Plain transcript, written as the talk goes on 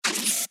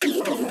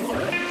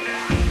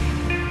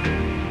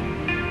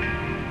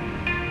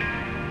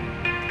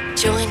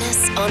Join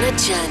us on a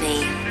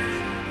journey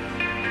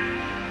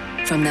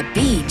from the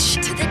beach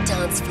to the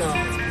dance floor.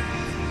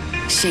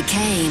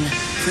 Chicane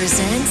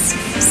presents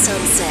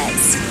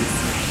Sunsets.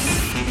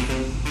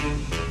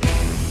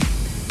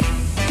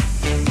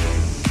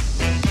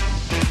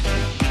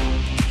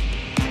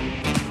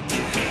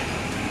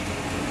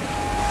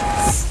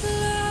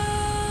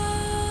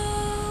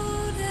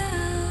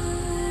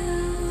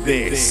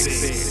 This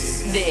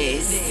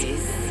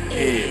is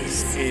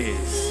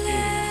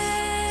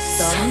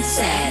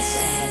Sunset.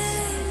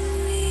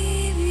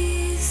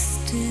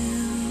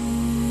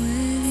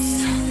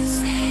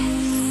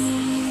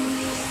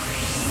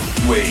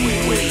 We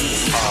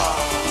are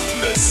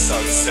the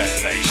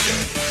Sunset Nation.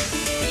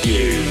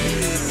 You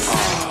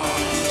are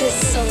The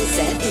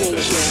Sunset the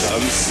Nation.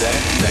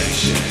 Sunset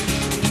Nation.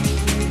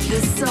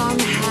 The sun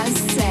has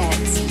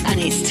set, and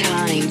it's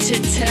time to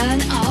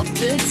turn up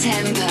the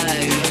tempo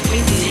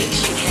with Nick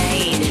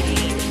Chicane.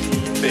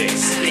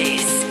 This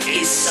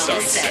Is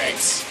Sunset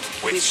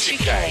with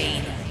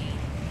Chicane.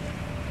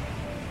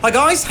 Hi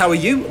guys, how are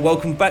you?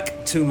 Welcome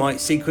back to my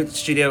secret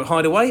studio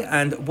hideaway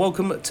and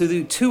welcome to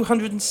the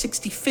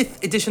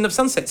 265th edition of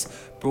Sunsets,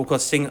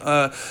 broadcasting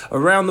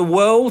around the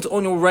world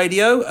on your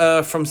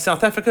radio, from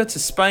South Africa to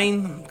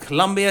Spain,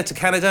 Colombia to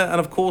Canada, and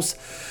of course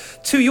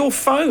to your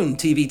phone,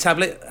 TV,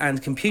 tablet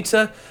and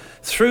computer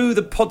through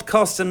the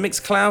podcast and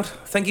Mixcloud.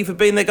 Thank you for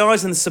being there,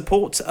 guys, and the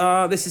support.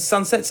 This is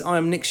Sunsets. I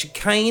am Nick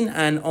Chicane,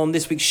 and on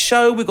this week's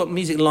show we've got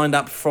music lined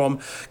up from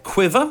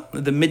Quiver,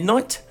 The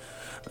Midnight,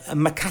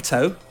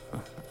 Makato,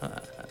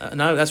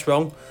 no, that's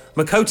wrong,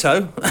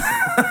 Makoto,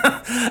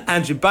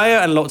 Andrew Bayer,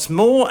 and lots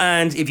more.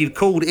 And if you've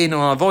called in on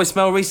our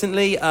voicemail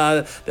recently,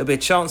 there'll be a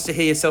chance to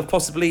hear yourself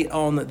possibly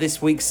on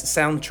this week's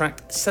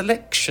soundtrack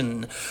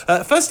selection.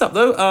 First up,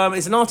 though,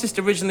 is an artist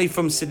originally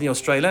from Sydney,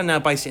 Australia, now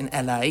based in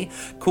LA,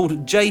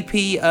 called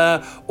JP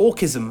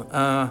Orchism.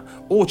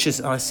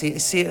 Orchism, I see,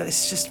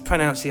 it's just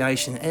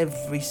pronunciation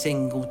every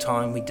single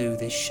time we do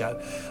this show.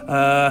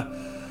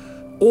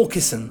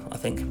 Orkison, I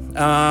think.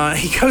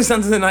 He goes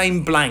under the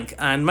name Blank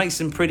and makes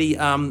some pretty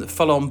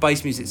full-on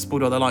bass music,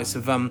 supported by the likes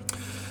of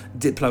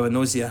Diplo and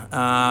Nausea.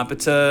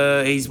 But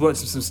he's worked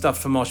on some stuff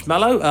for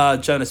Marshmallow,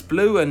 Jonas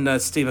Blue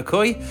and Steve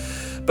Aoki.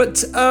 But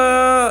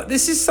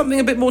this is something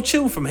a bit more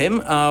chill from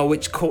him,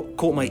 which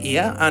caught my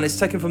ear, and it's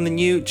taken from the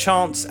new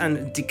Chance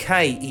and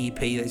Decay EP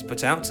that he's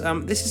put out.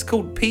 This is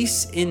called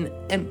Peace in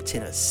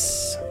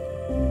Emptiness.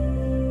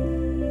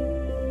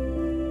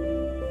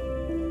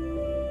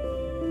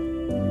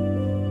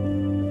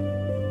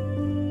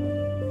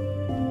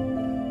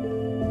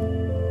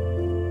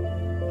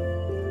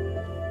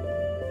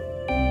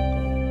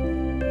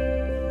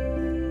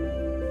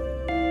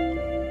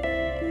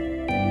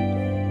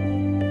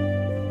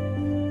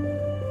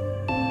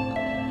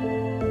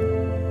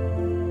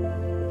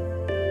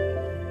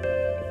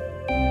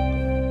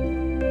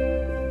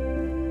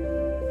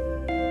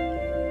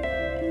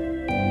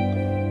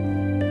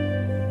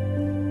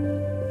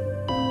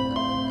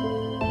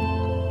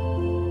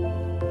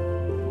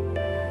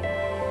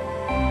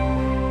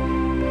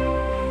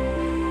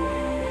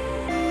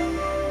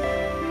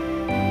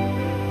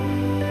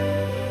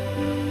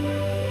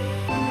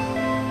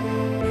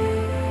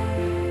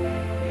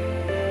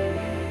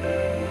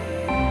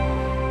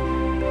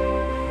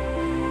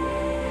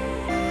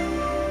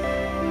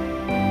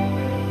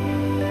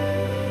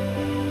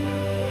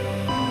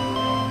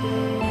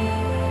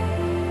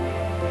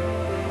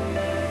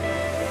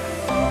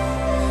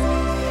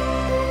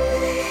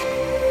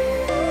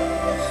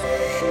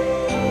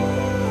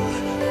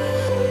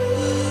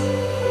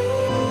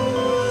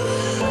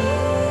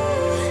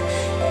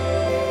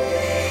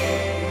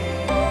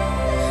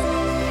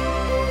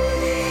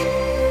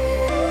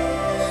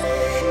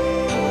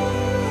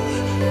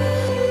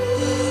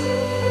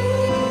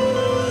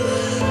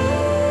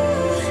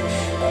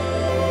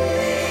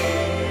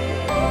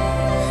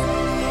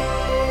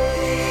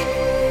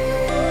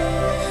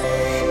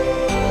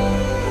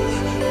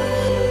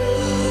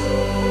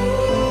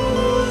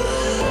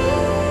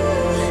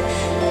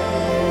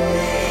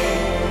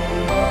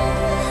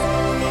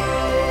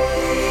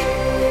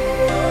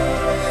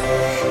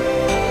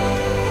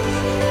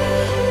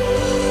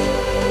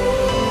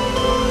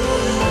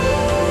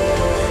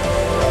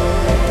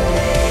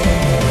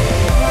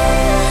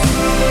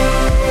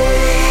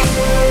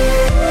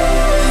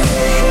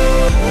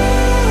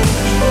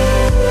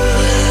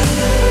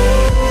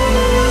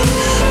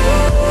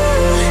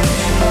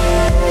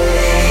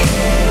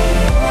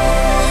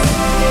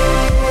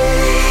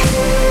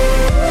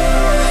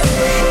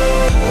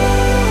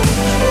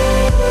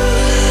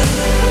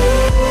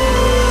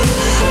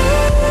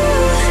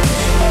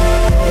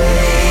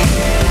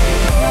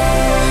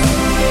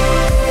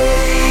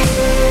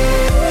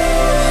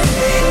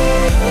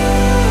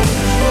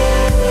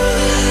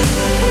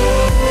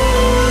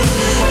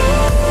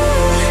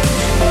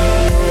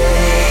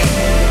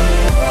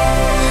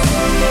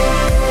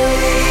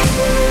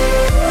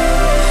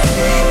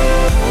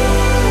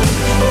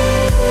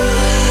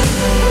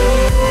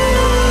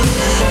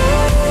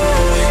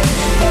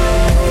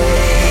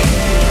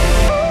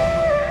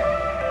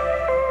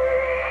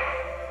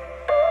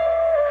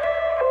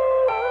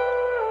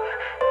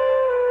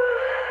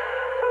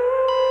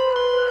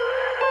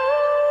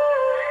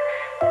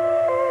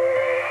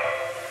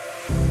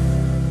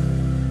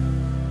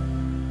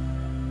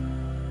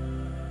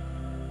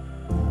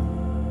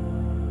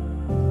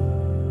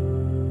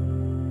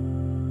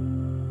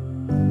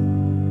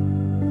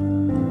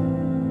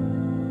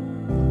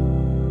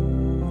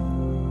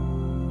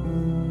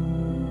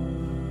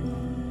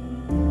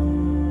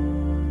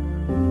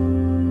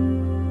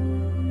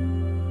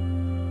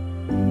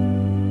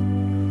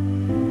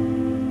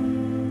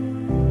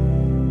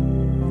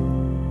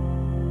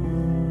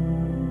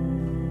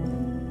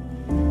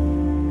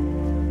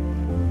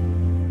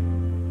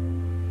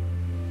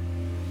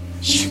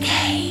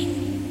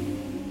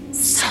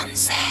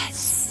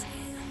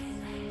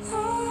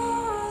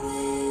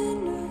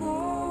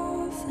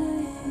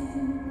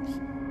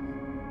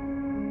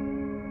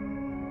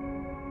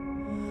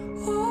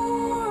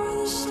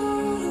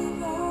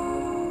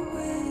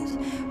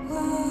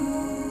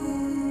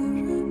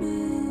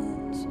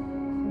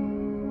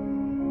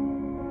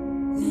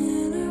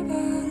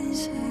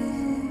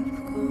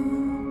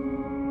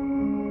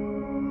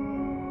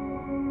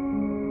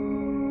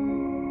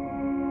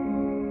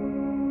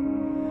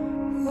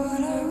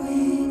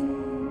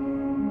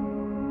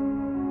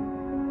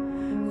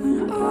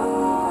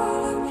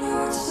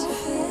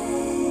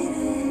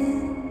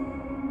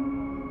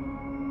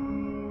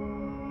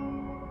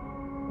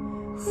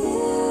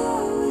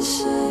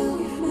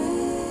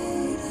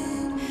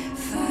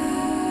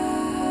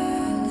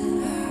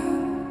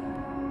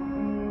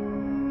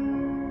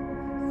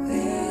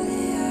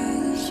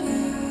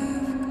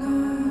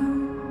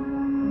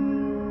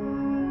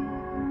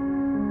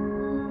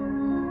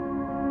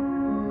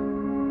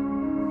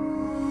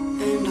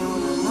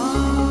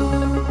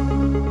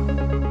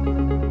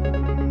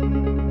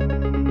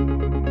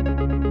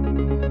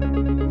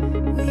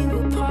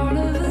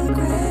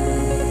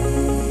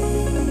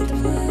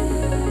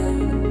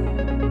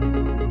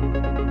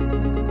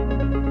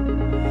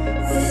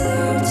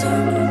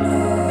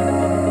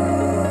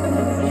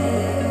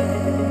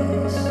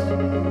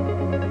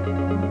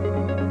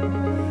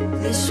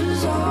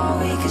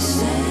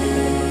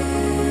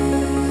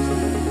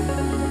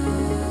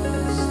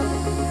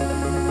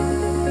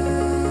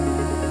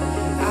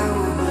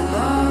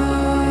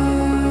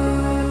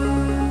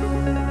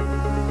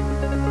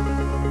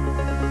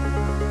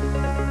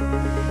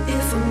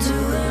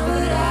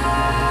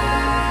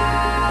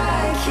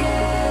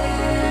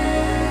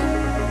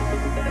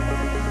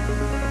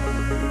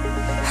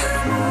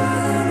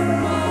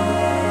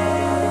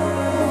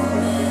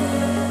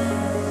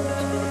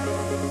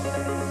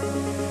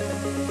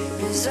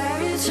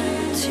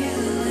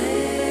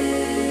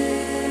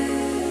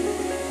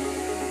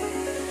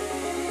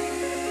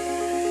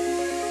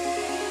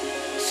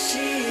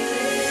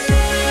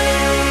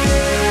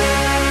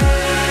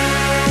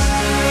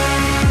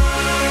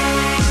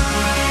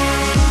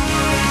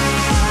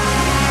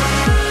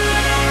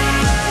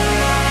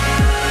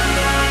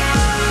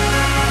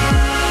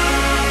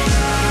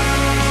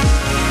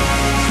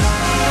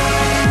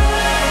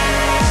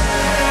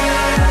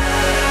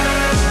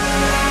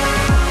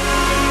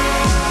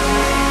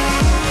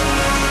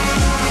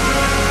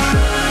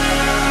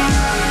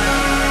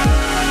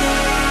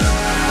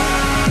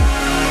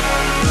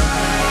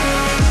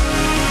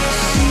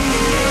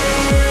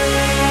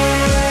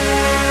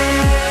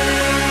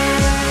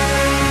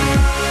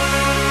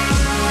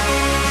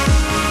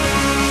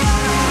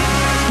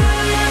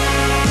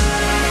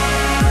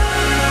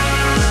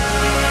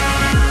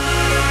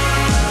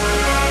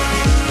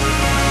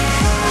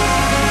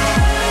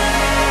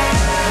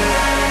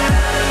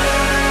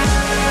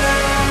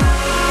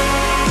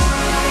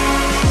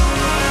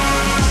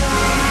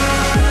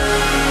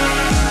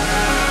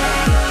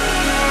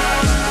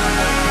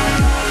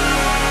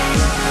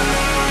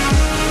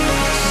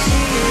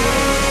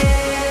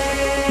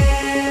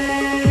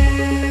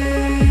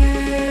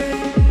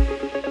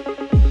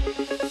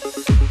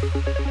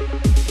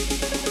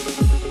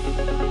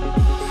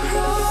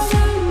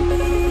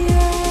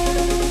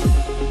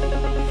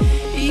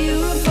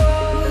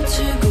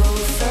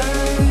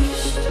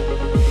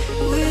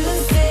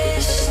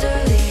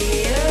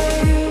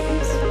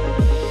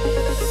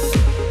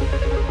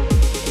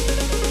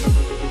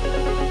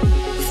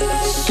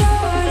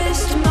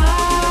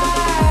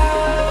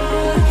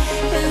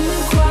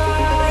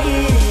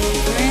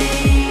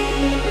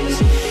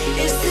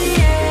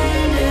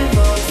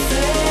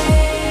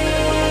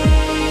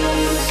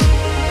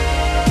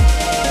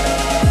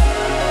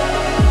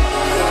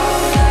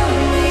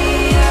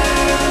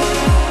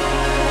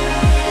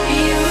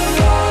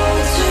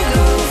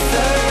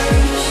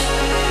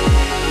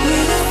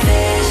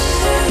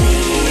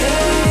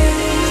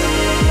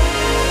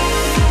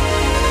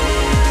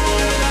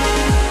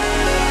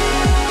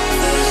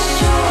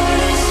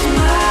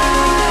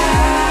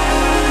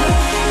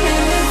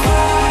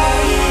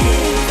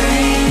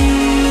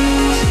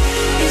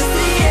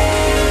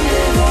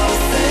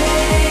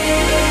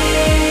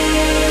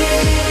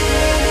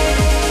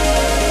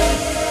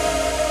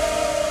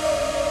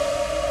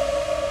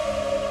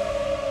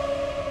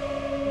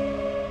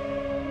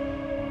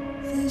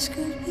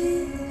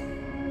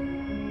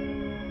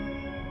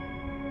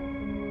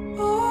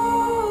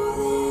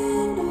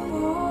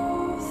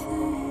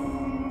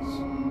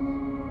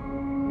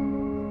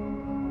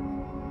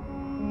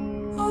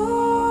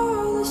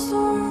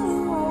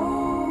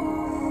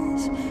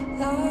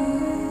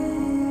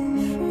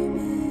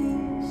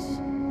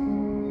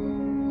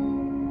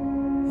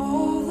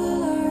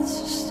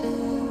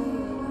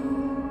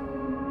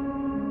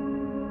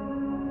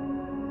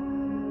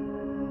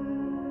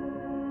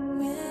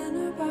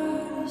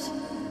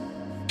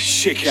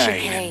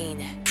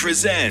 Chicane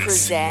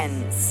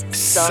presents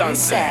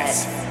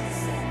Sunset.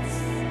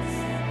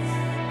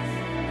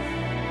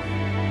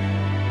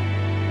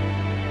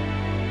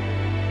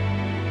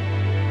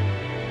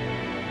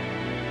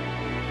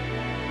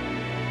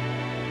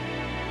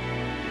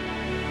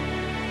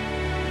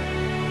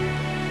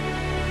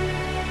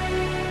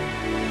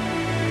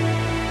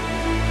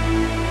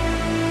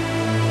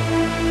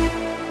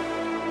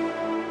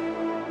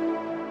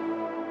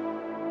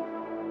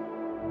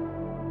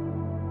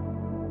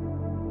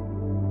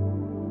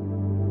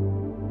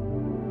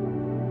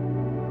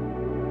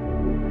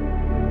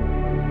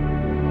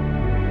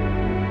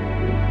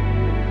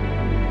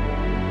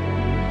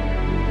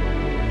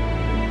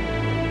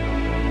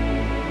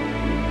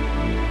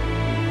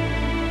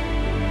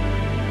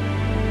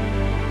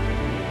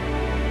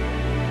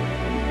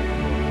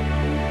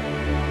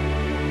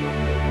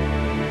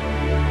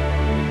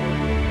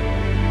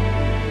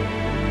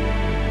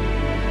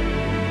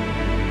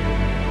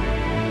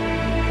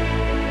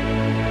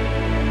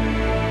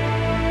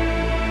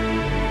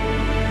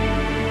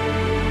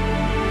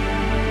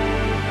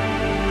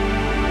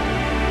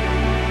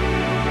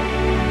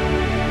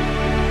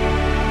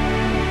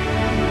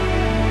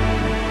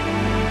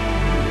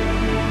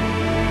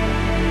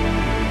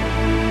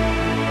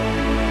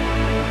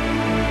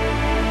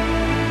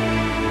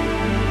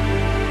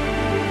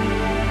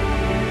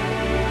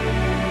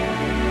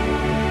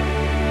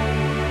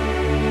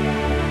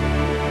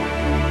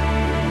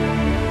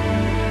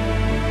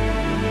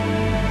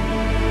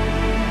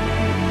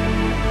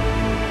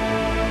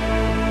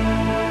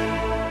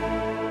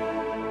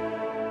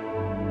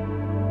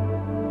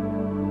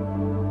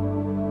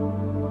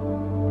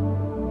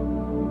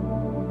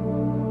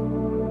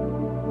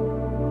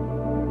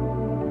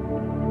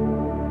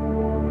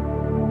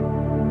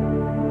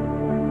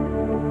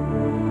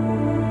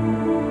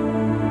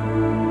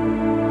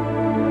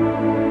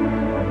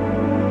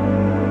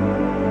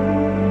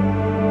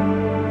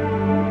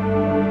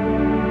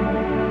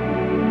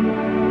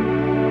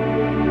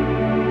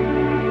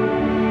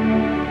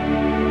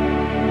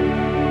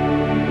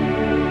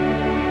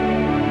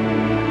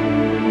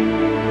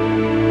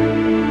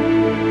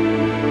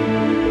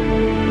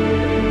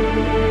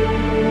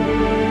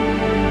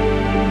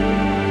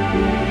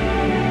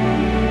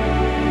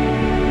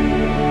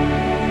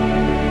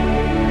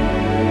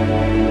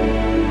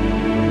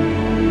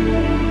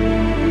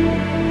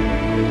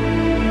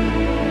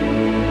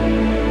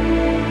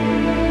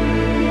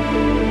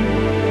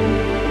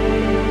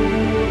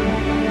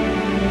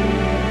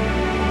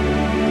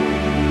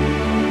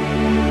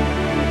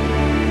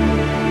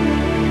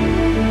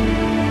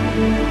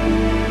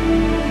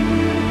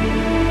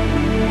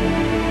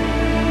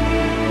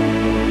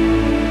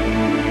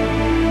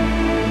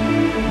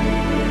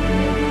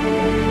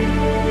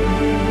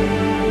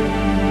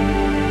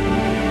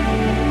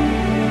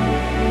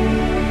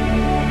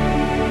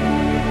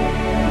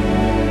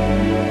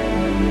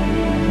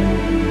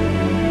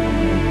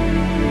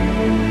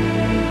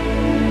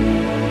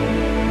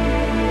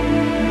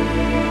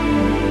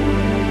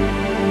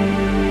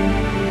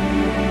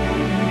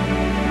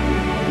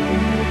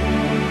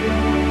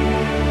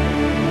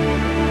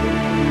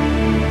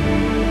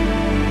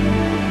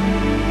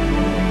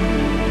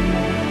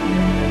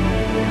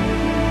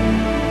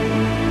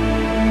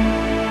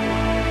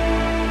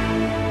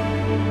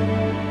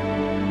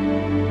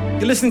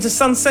 listening to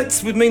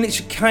Sunsets with me, Nick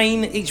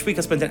Chicane. Each week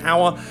I spend an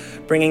hour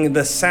bringing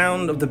the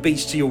sound of the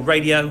beach to your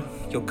radio,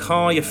 your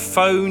car, your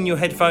phone, your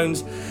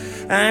headphones,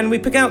 and we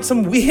pick out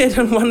some weird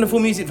and wonderful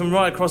music from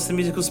right across the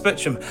musical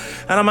spectrum.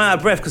 And I'm out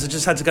of breath because I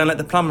just had to go and let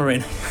the plumber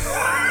in.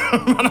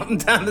 Run up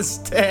and down the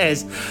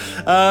stairs.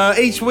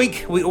 Each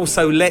week we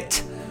also let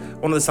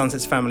one of the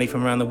Sunsets family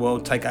from around the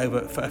world take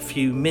over for a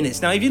few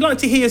minutes. Now, if you'd like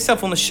to hear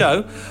yourself on the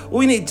show,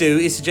 all you need to do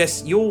is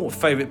suggest your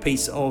favourite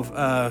piece of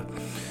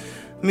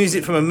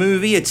music from a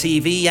movie, a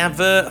TV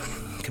advert,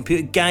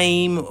 computer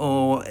game,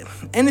 or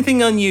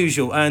anything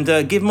unusual, and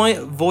give my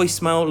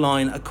voicemail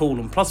line a call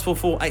on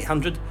 +44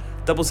 800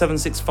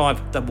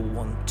 7765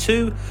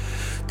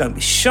 112. Don't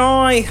be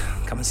shy,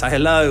 come and say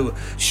hello.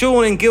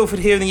 Sean in Guildford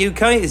here in the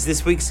UK is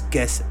this week's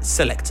guest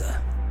selector.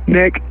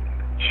 Nick,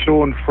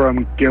 Sean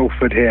from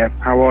Guildford here.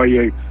 How are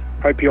you?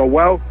 Hope you're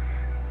well.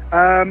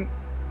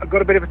 I've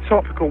got a bit of a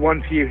topical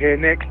one for you here,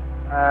 Nick.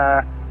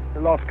 The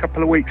last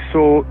couple of weeks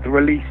saw the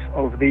release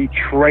of the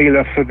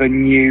trailer for the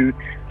new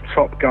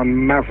Top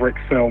Gun Maverick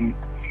film.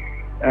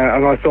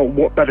 And I thought,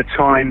 what better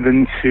time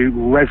than to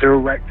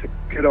resurrect a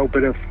good old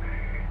bit of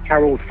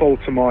Harold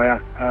Faltermeyer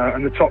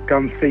and the Top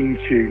Gun theme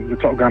tune, the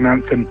Top Gun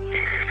anthem.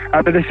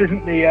 But this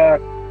isn't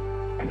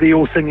the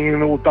all singing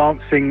and all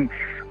dancing,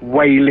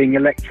 wailing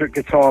electric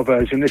guitar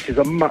version. This is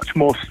a much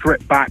more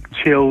stripped back,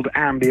 chilled,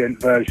 ambient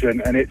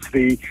version, and it's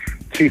the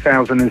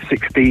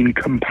 2016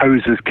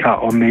 composer's cut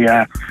on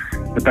the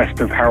best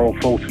of Harold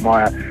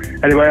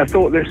Faltermeyer. Anyway, I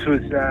thought this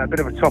was a bit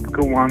of a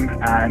topical one,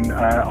 and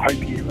I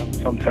hope you,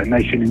 Sunset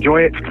Nation,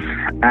 enjoy it.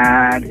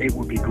 And it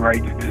would be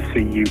great to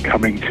see you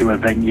coming to a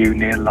venue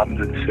near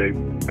London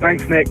soon.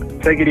 Thanks, Nick.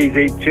 Take it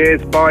easy.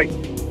 Cheers. Bye.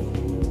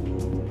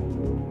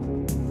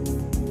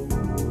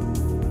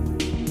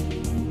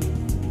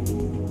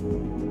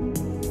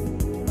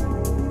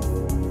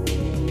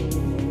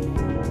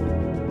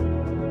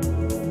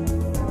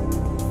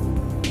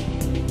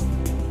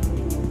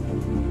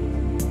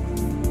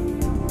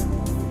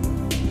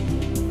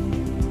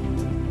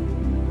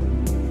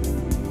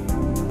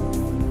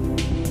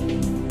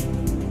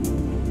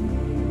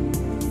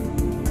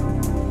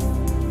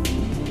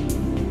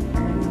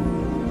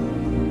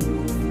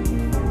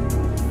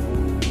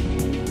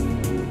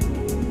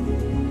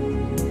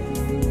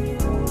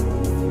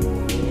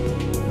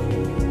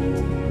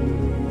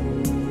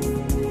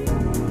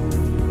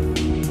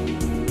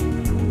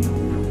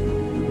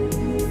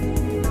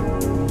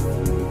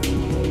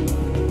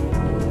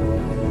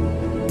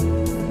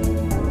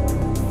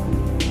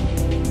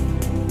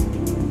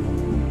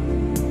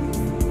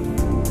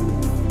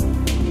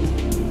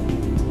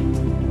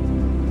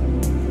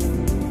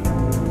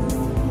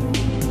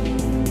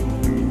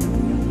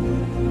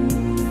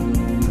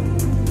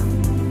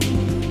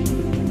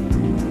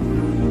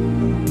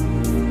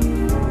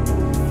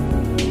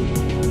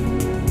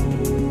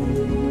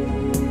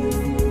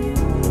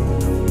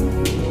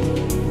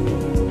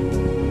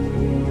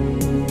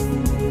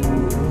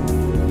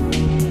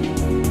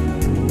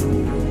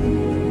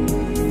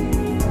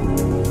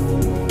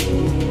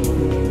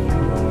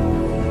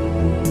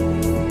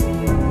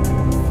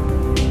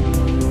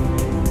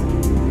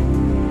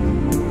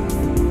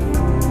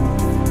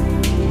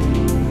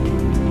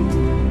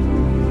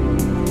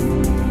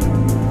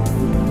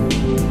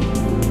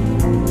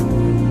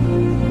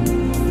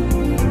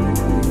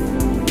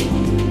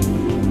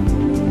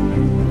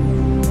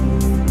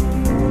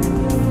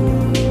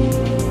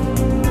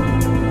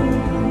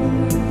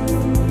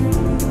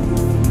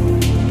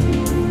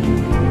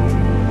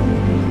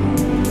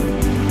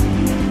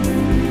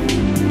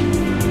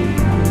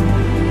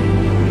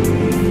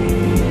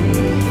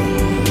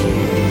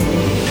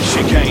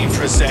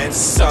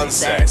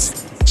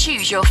 Sunsets.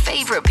 Choose your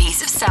favourite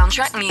piece of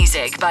soundtrack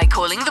music by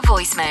calling the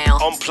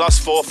voicemail on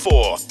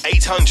 +44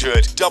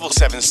 800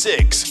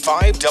 776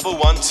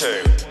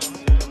 5112.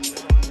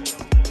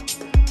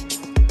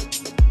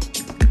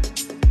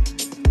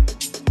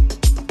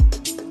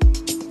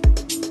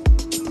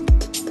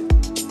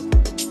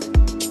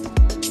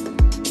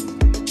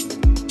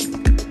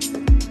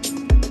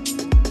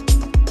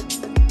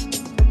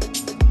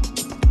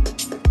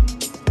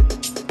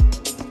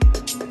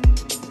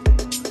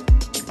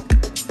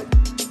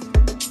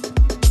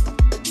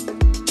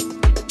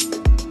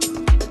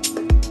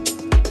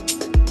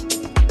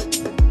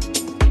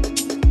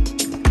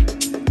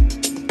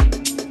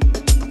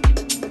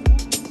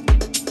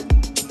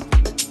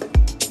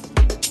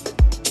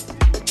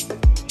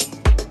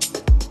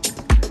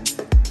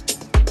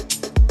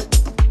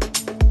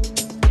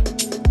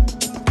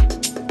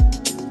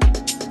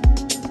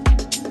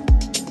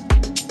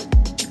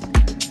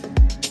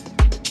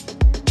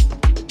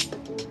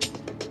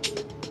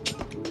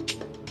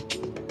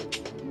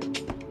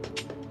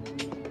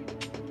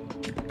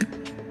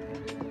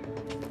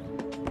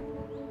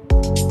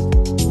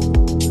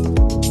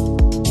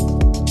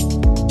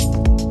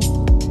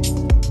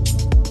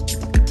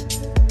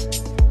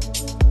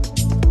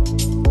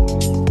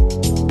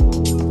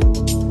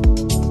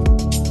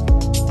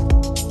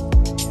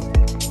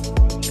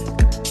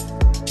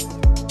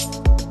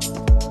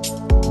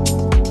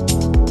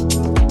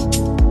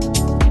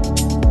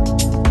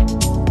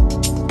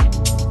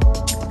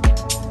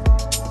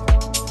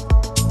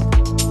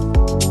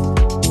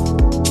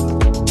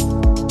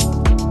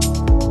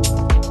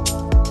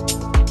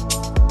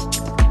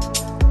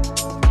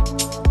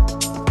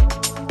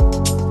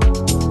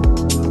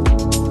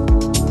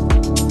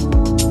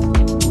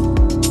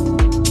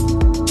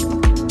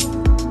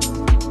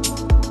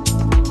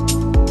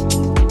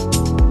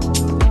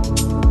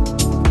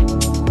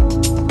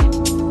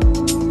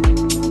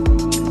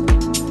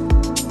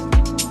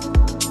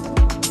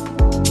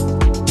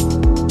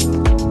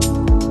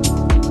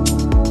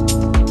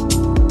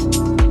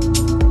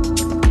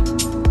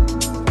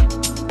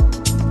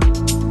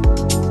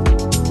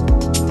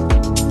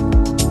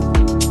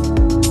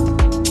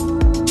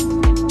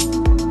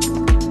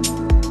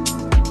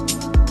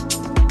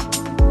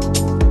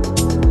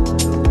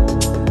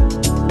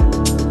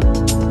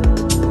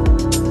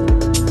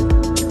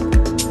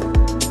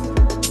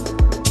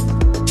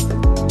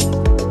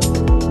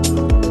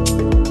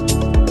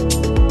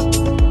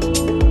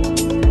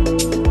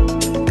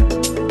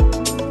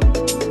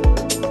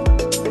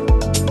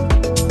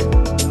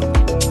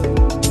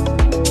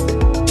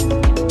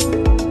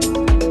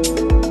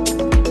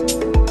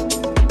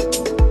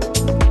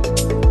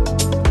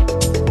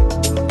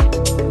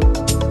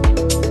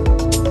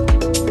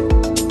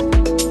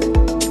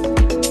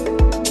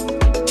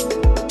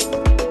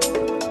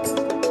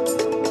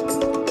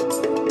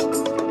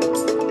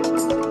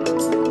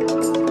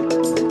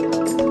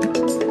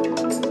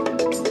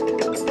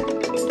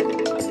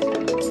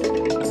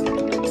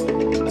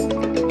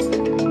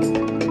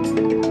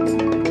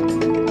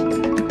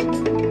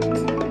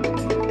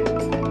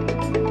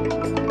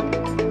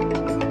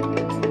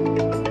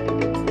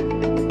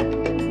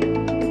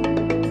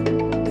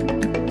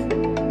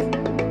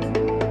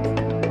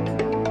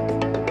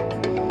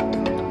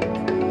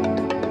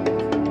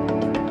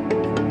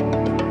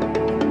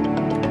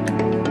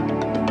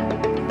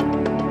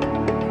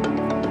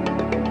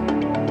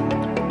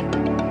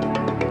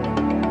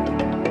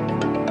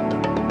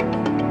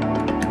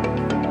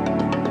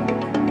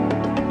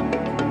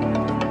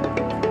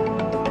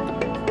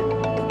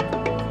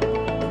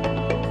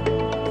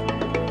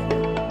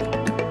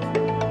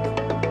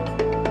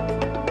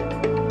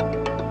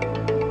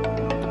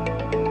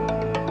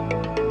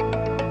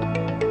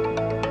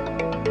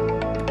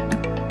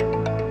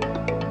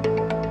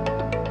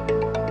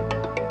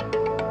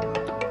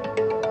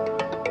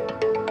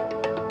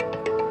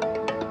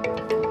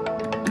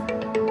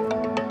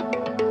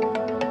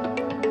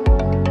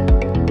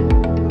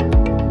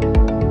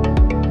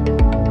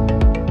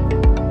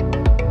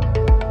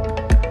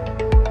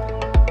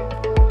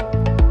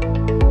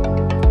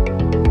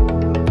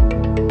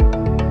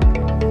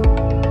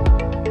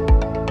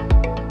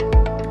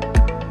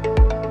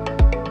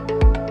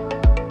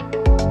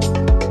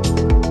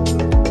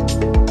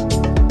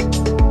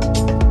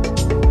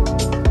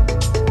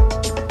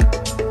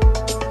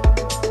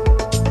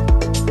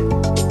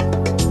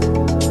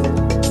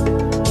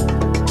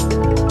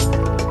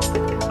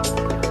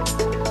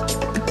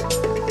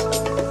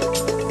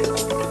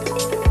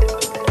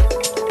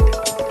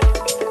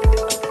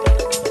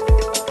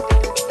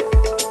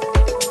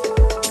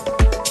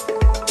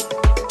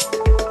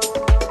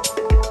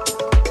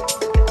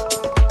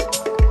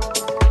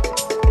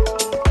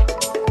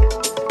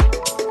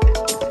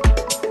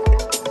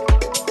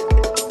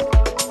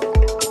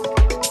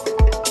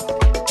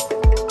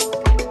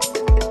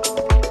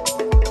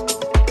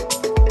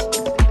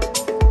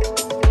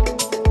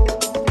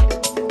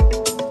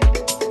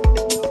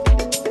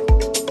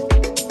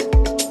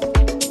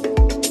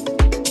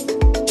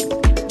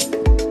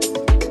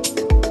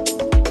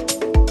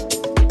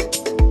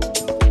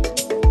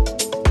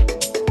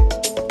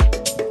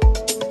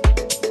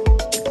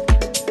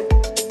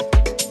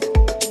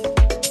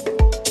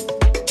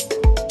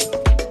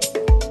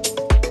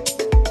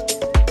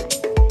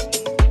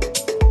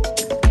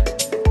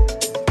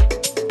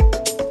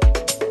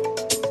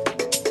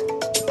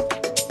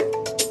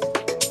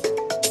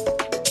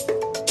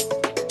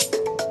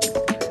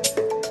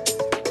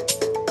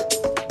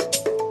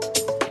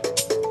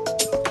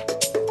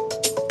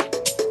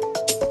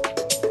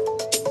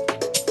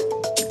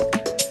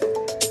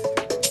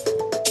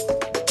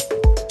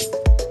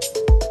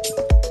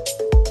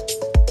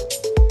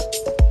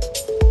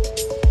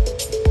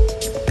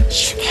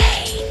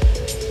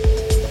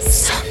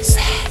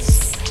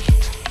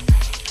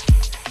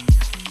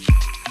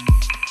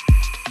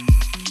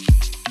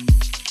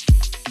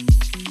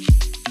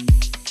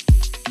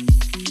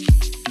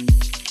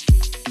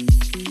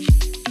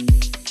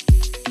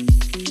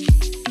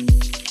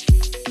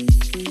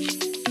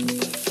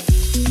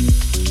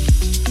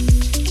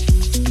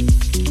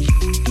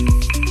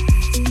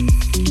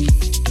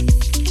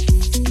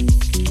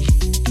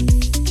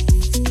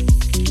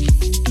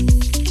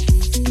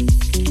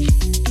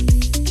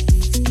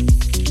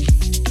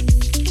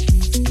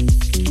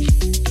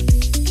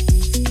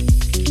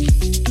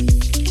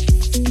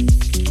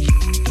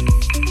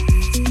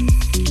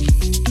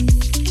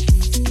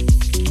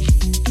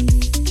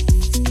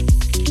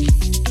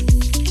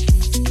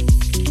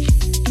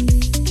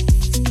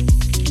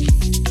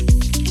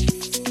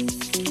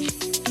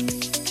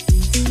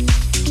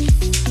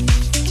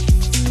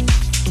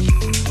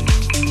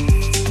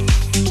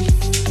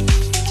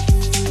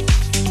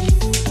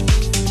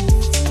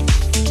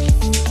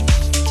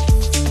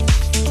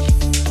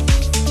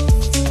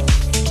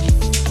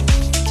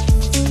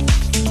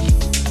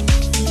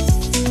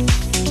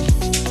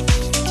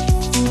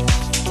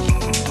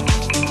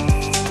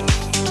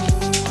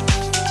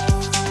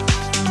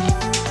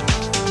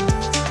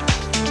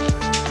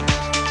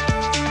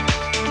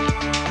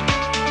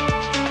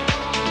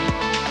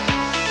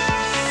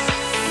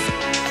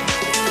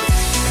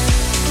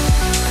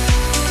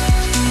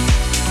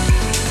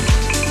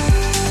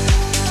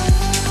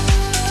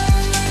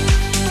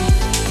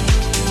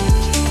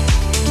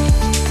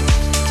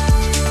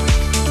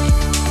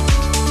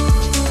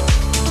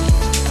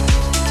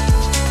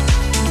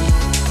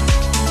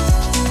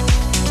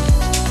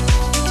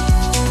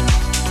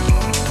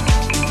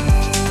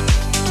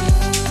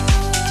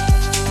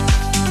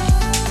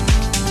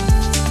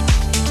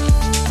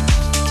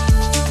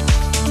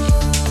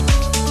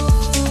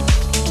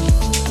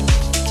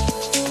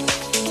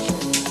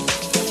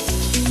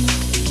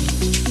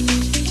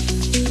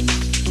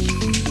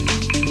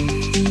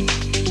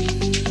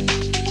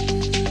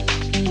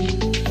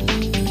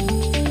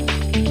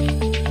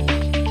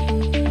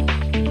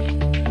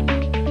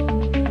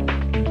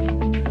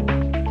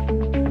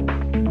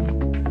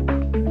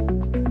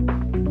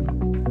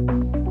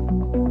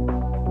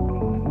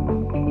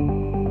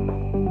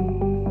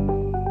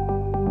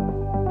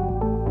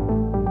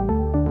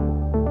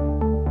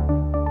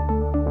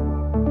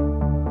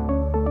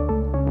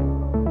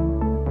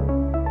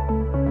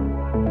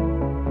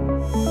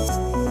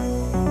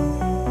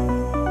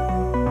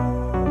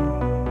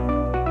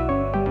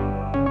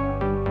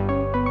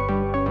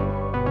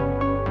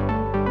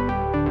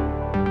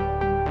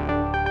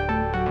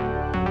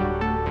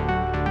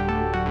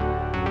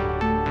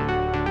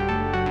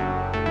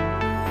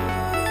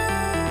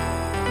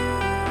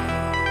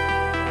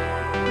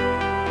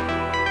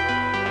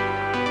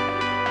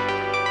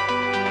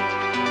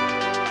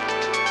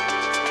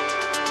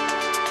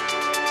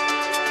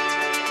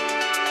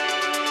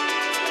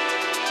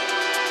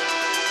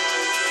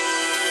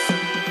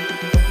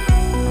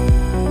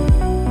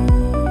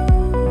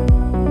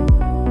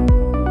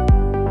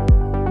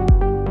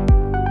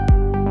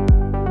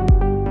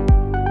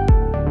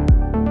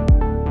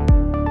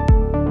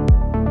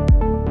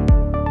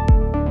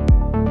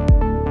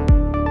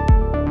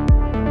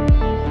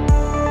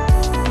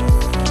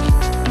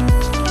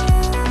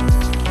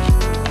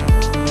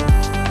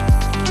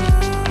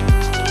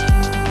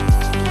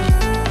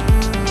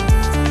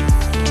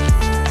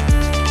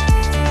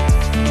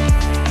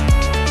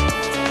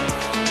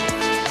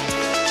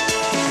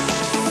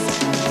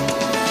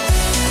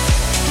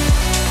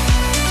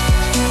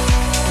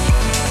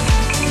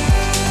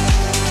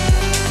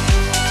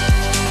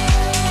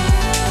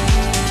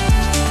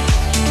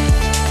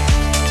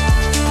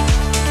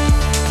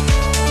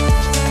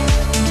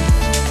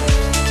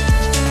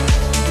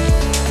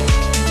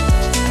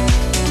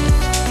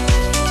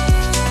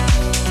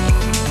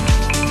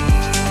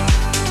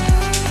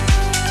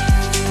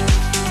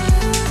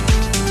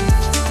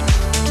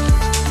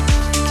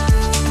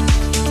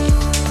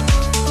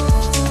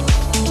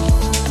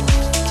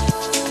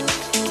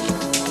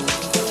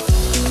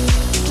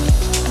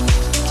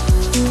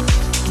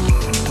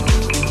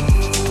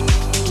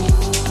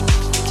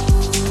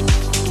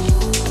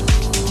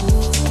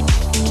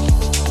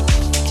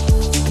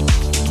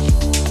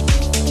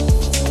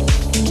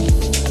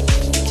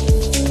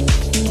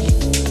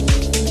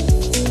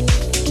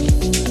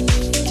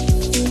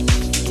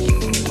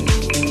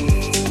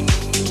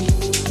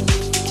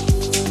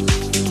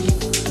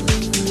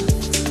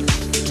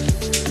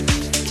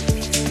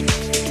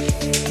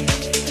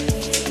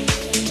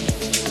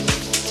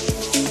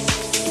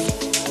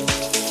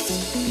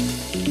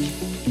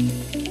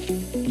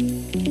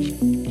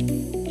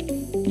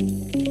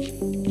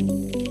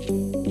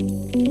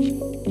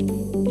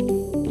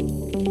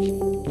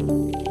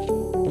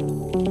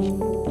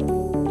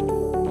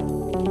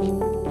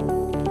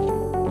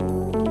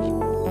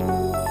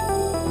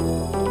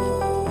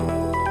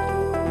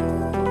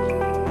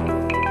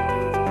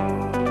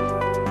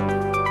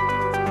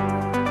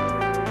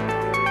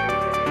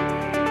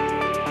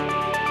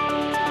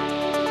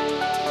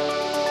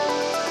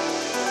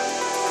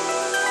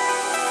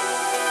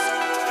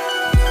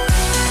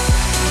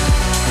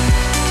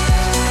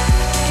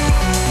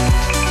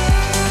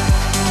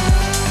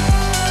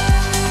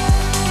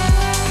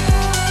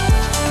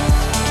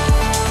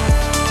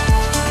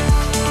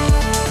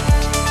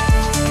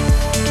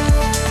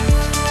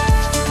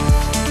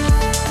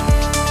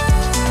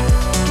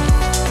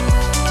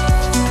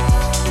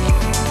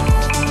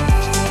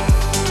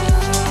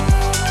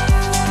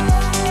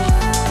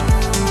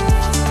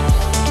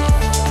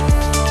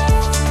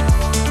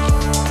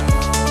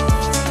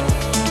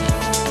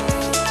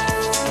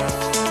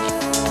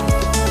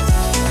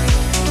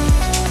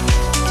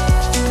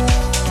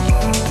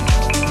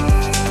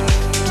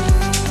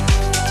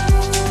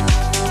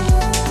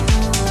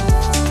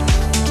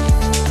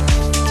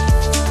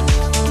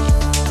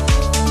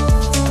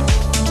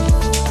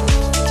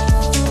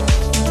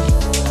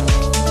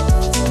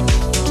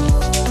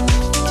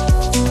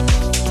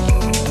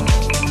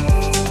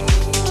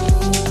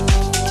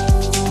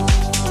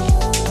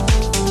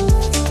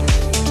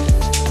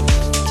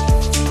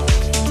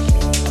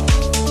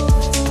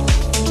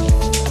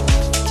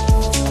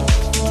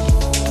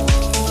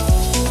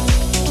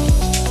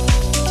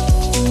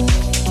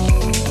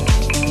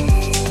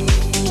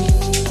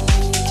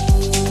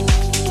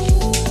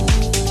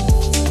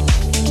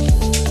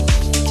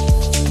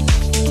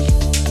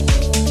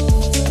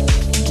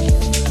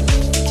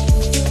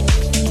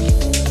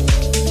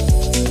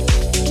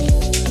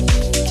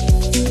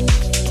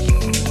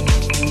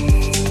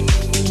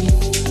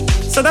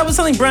 So that was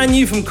something brand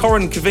new from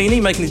Corin Cavini,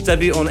 making his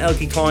debut on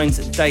Elkie Klein's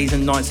Days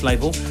and Nights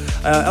label.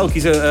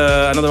 Elkie's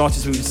another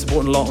artist we've been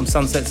supporting a lot on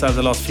Sunsets over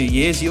the last few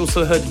years. You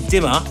also heard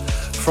Dimmer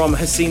from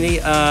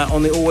Hassini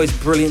on the always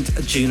brilliant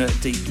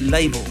Ajuna Deep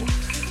label.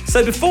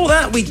 So before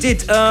that, we did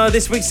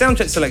this week's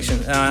soundtrack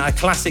selection, a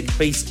classic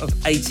piece of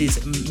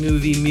 80s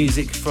movie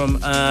music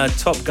from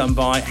Top Gun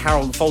by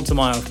Harold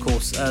Faltermeyer, of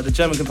course, the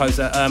German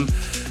composer,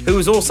 who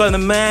was also the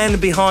man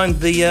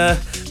behind the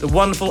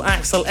wonderful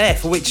Axel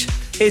F, which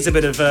here's a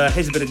bit of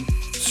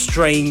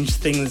strange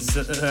things,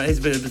 here's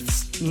a bit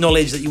of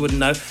knowledge that you wouldn't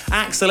know.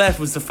 Axel F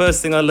was the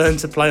first thing I learned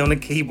to play on a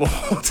keyboard.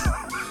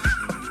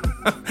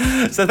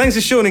 So thanks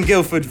to Sean in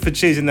Guildford for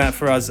choosing that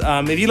for us.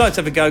 If you'd like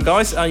to have a go,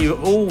 guys, you're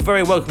all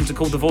very welcome to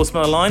call the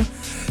voicemail line.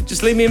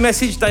 Just leave me a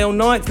message, day or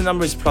night. The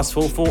number is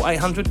 +44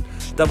 800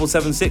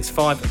 776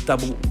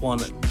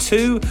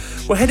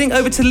 5112. We're heading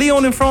over to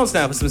Lyon in France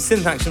now for some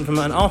synth action from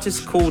an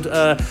artist called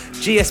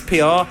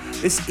GSPR.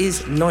 This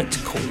is Night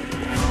Call.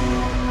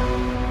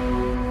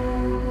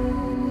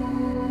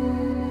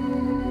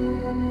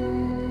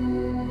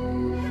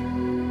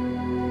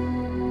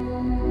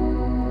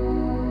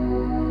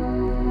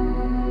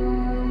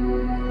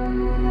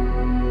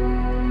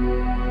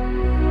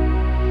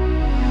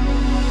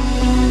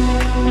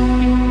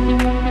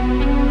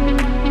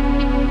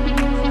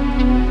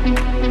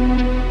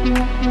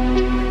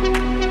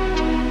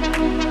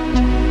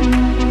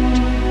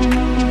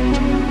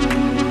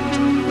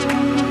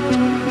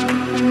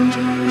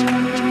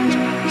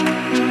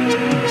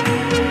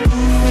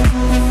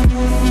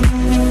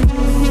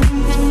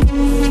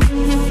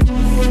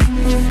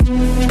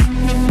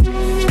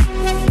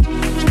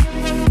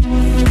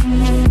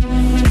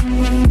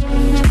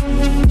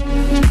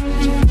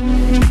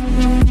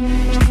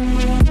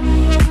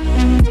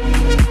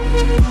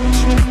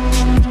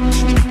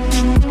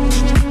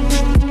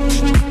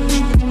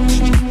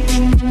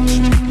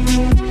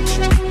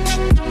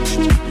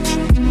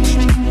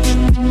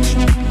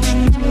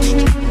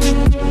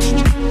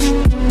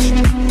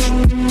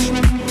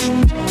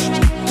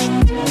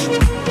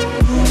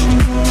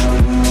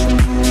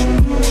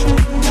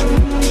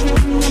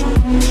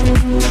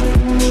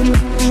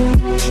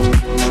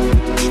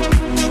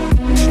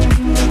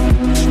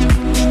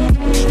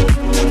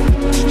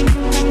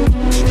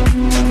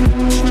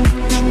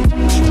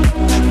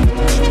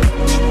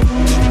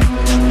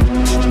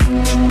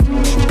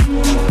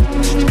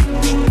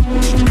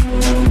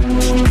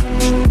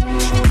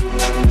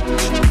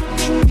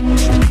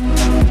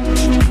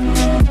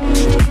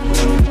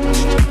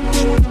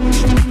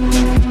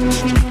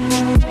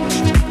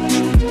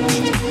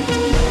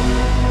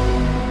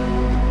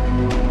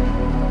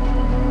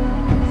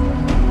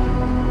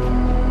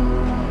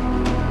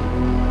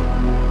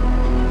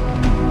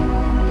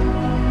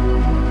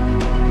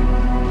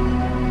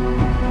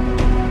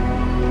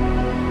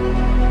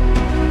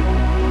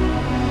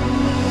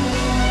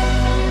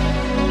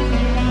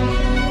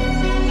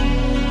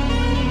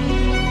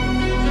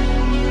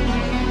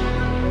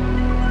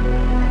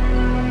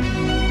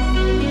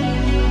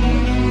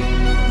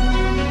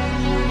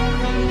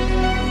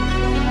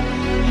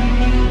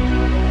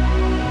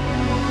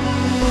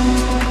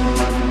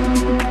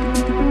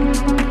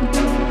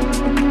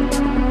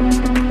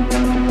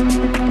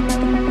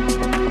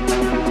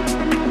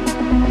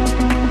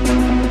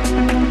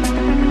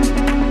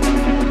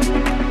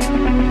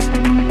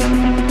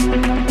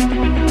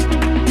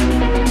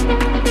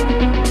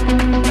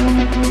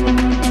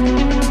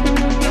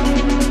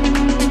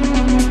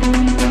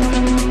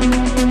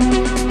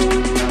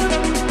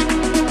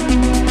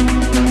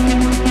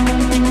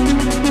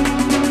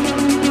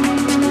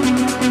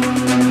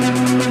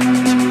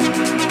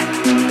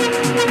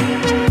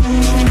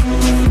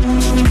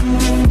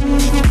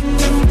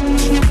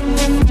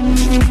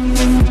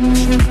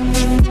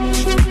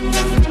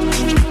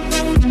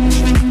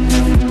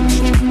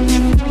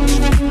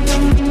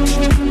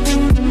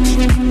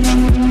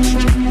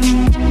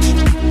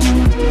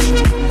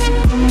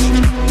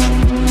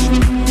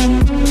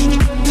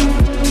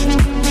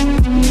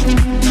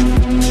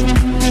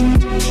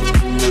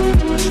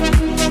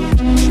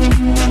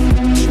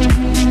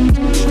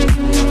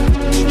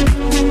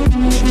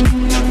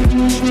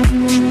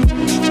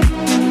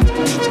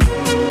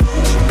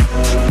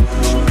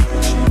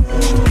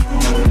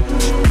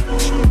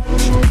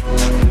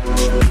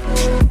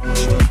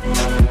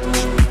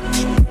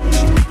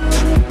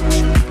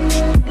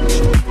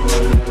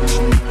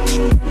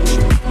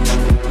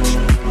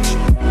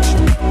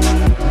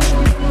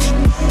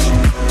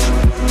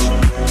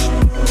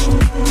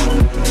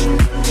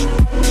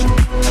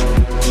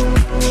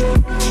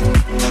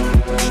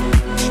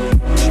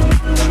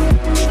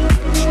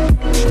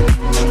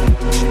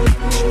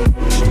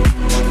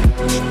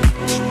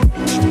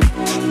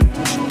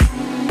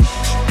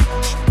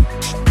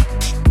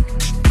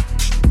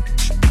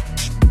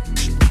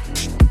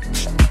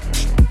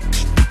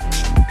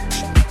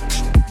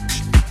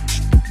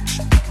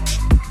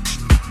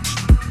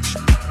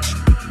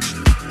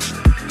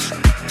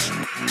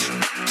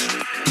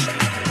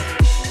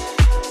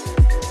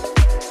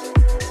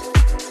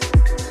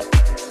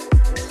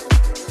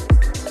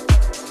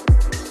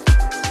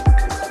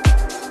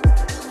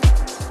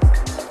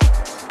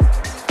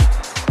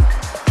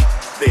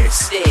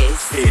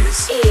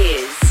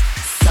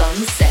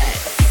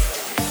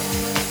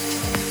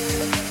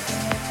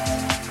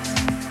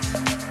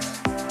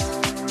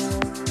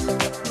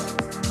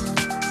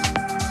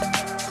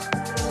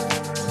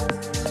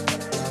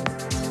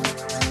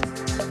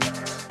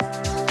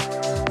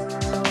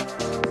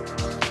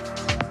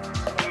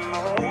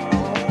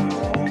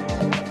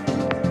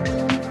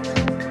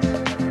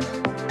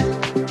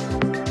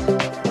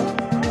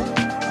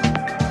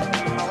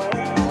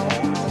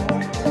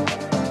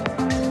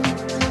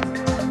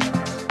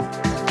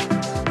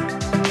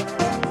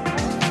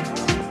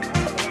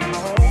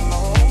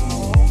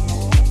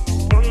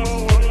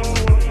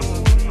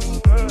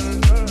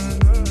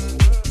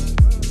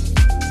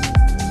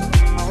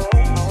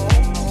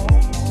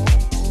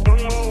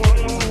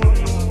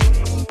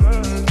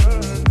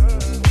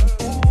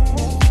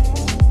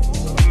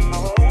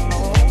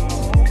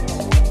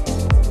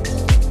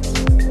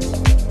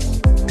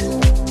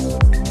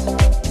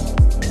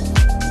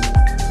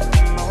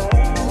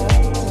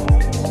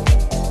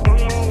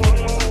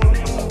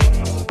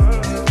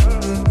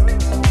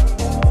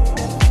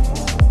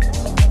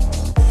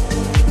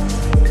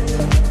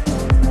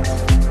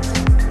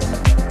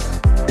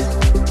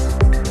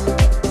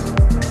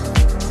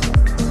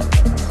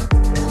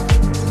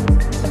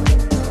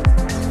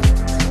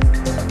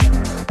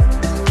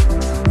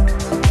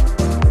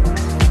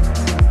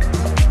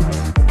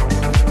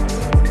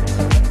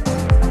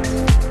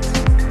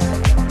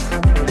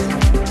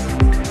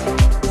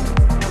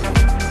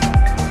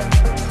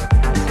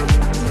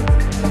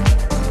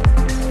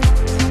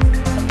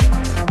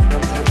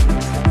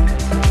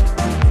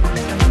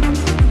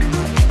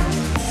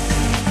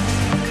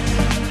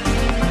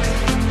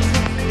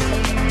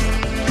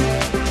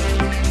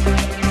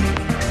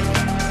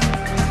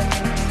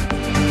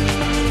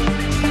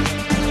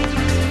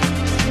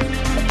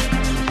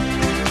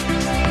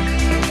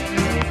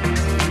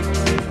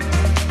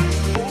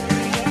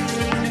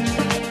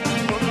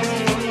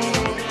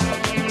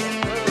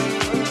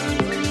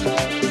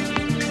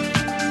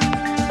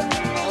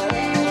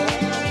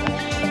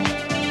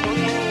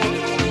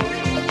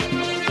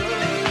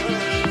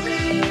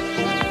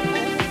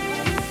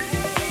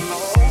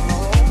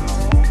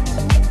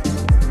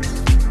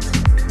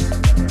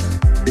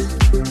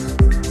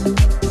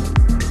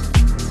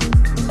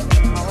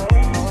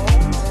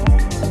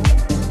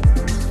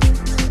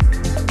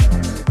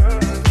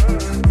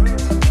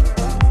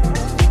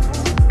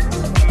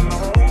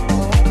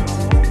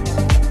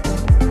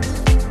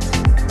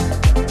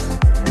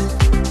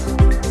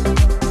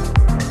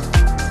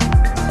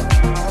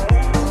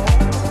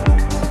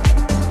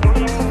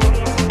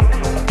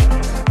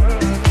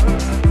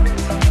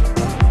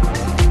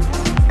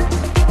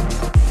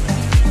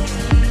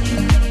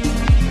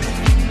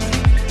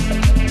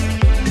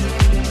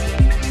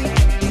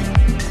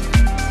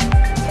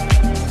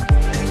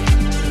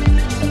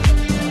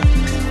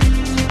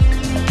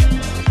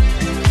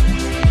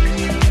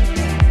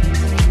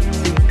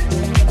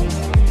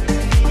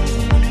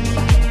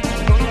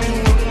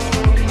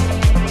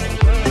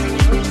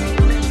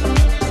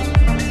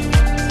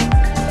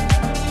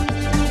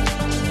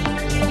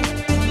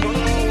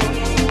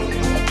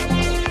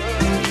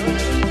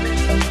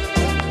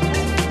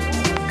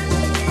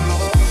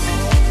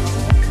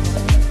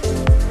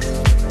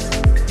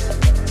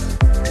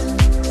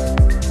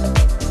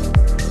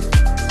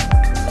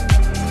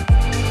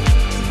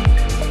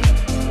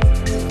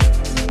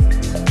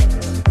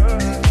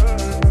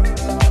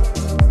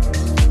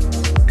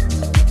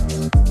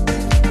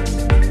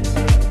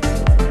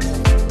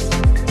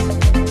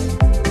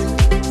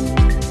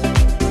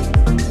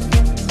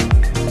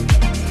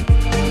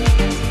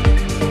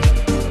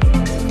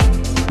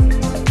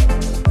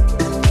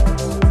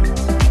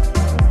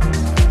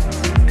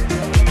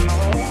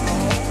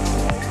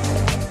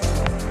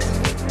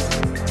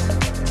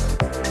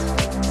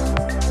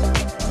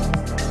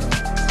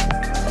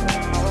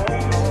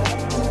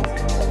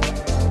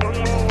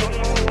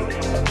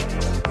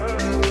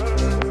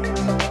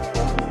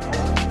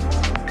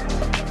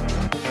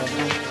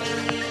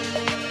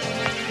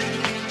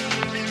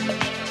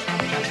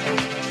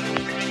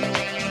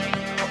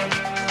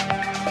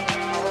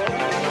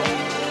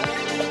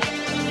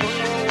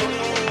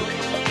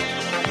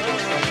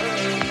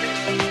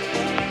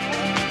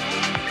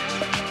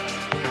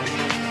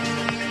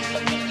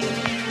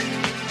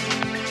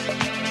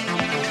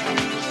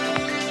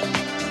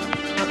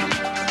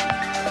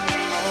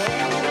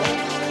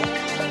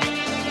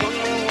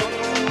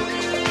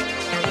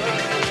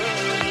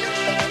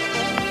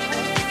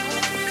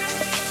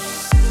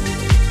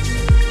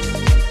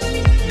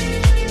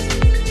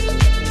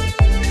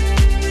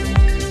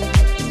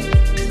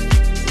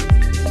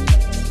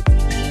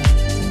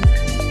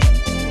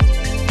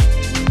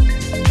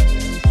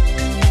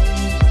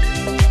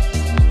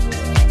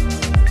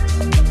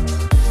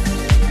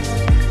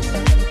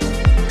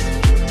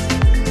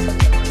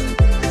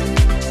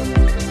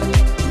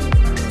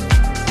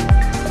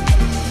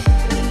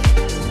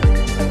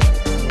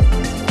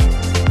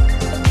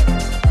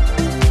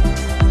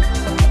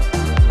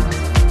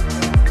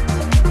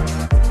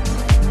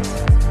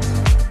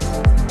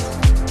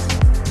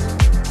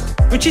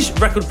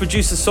 British record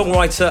producer,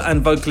 songwriter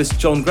and vocalist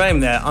John Graham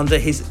there under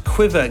his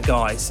Quiver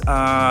guise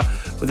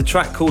with a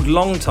track called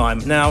Long Time.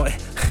 Now,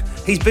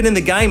 he's been in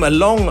the game a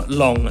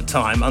long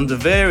time under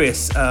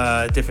various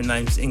different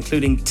names,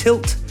 including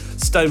Tilt,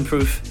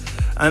 Stoneproof,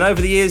 and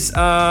over the years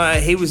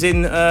he was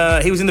in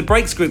the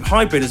Breaks group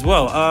Hybrid as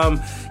well.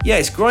 Yeah,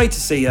 it's great to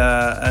see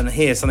and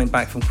hear something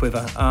back from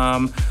Quiver.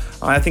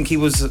 I think he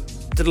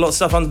did a lot of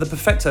stuff under the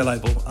Perfecto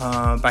label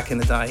back in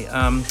the day.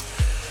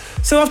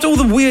 So after all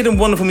the weird and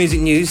wonderful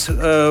music news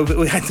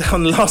we had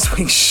on last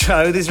week's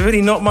show, there's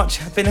really not much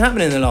been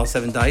happening in the last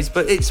 7 days,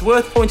 but it's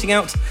worth pointing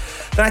out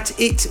that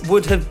it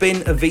would have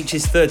been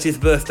Avicii's 30th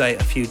birthday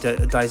a few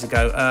days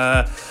ago,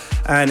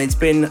 and it's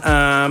been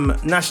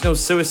National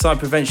Suicide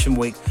Prevention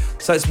Week.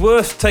 So it's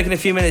worth taking a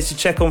few minutes to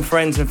check on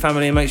friends and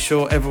family and make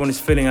sure everyone is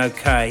feeling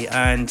okay.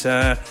 And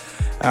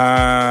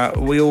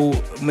we all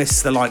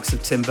miss the likes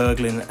of Tim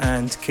Berglin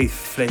and Keith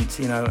Flint.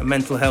 You know,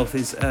 mental health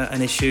is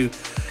an issue.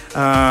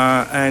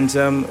 And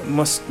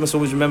must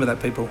always remember that,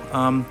 people.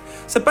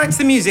 So back to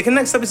the music, and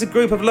next up is a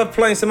group I've loved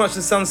playing so much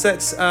the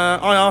Sunsets.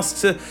 I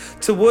asked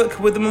to work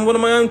with them on one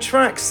of my own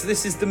tracks.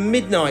 This is The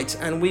Midnight,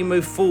 and We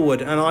Move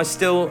Forward, and I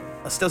still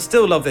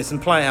love this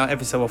and play it out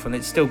every so often.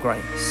 It's still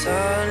great.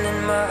 Sun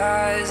in my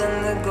eyes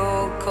and the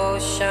gold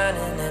coast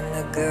shining, and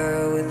the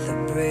girl with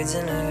the braids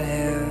in her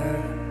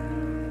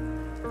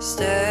hair.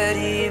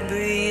 Steady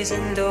breeze,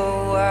 and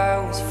though I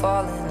was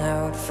falling,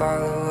 I would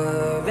follow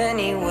her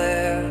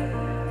anywhere.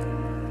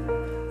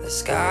 The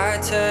sky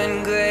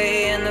turned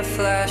grey and the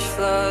flash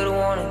flood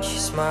warning. She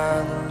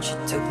smiled and she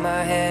took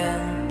my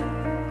hand.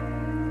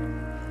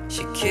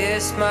 She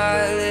kissed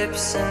my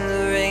lips and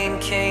the rain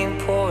came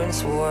pouring.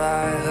 Swore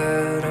I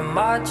heard a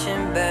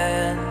marching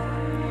band.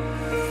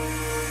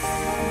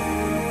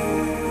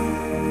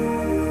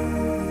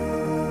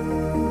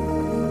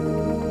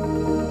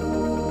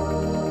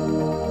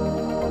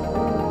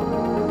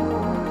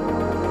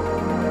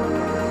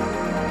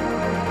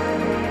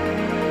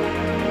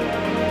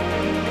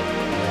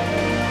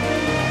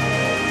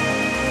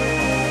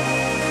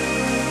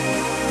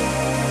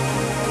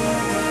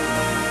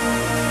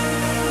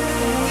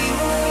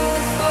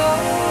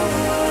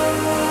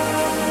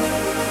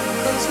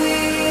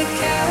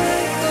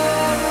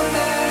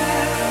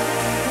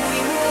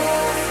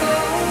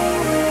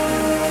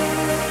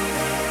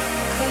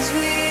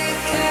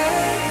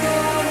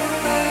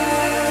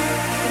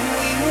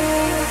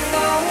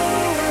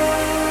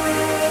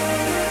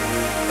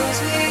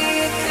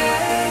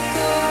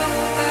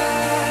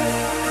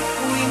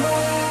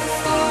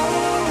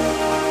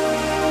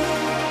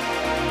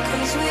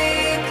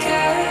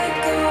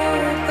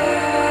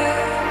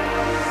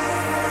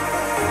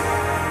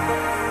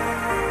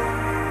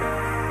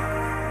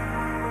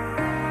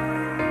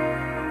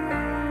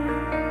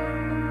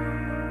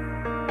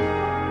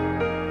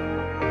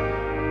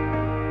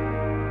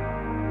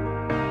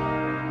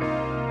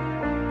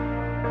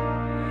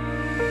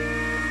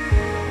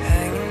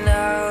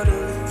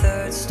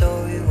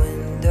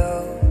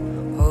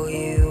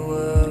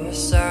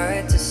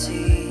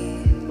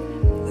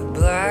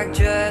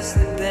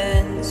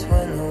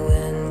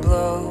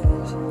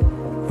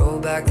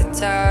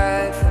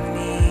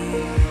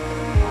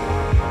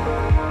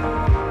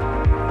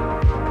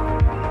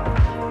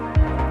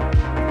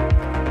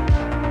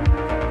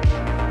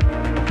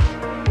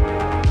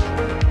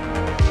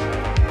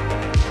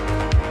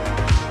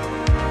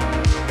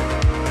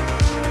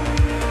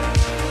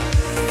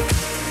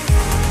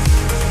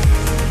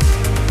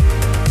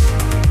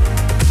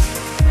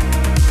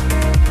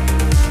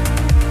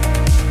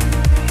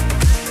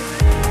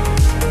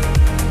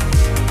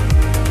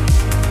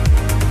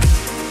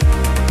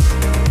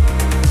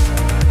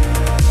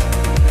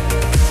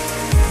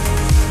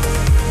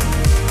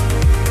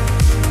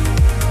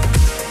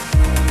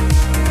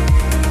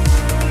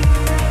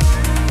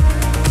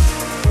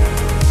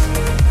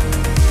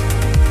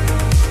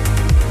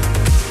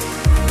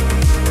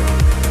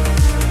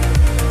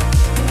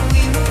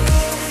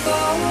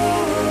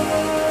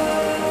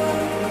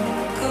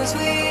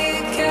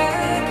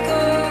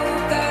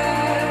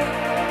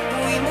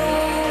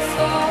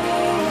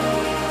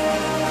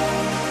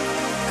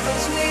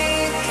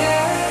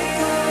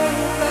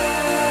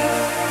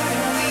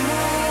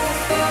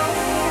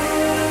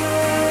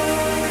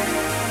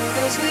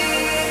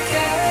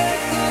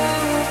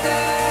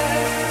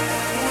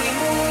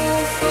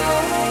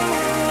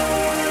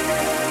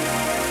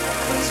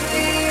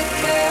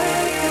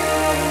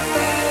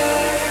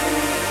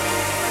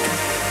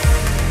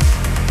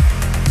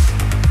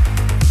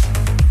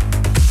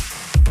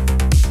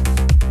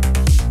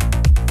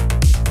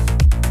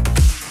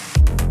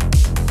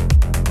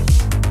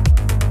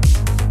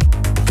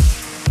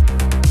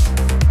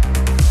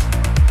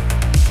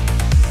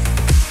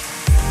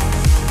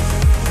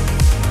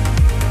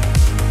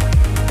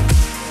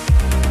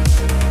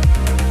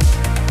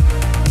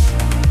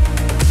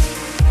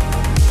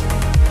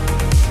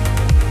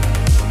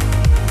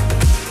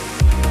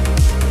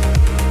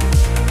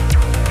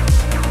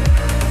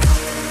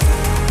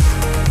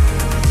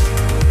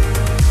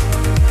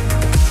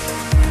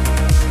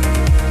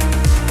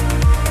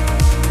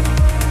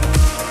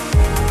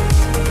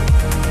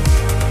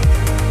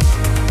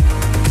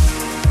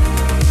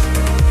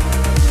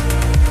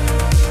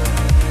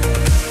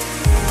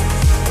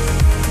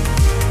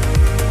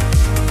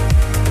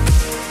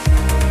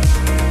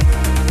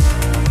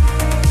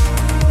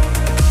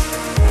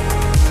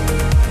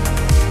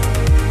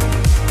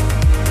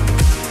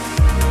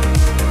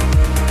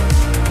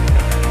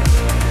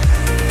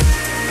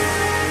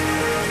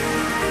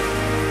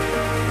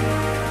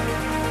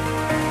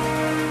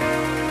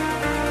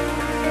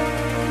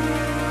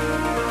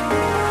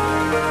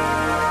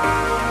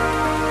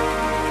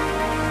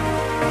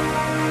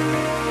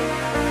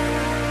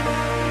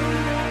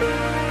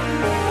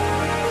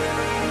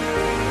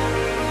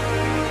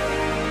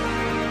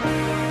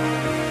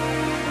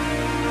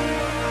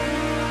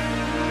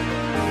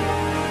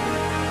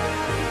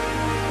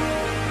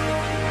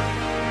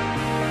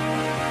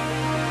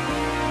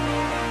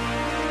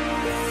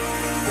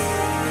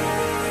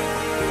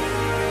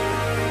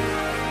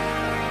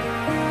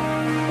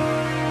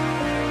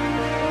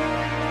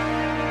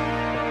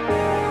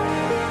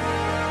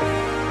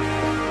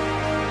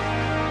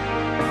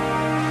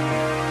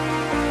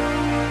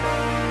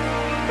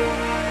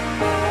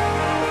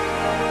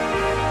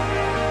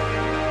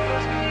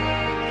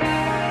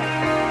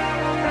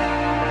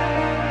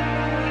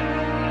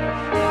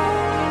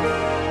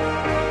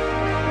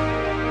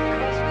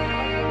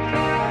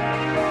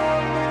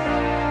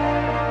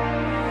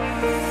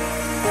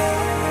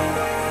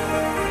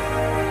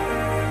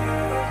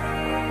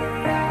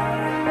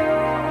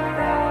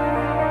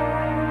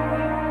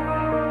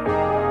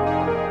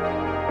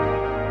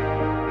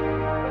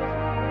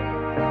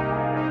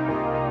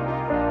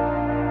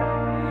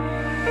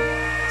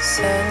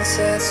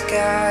 Sunset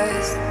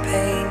skies, the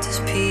paint is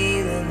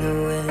peeling, the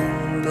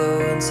wind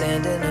blowing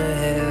sand in her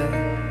hair.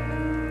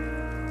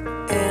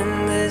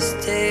 Endless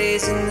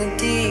days in the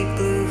deep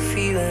blue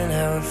feeling,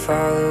 I would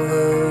follow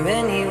her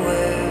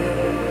anywhere.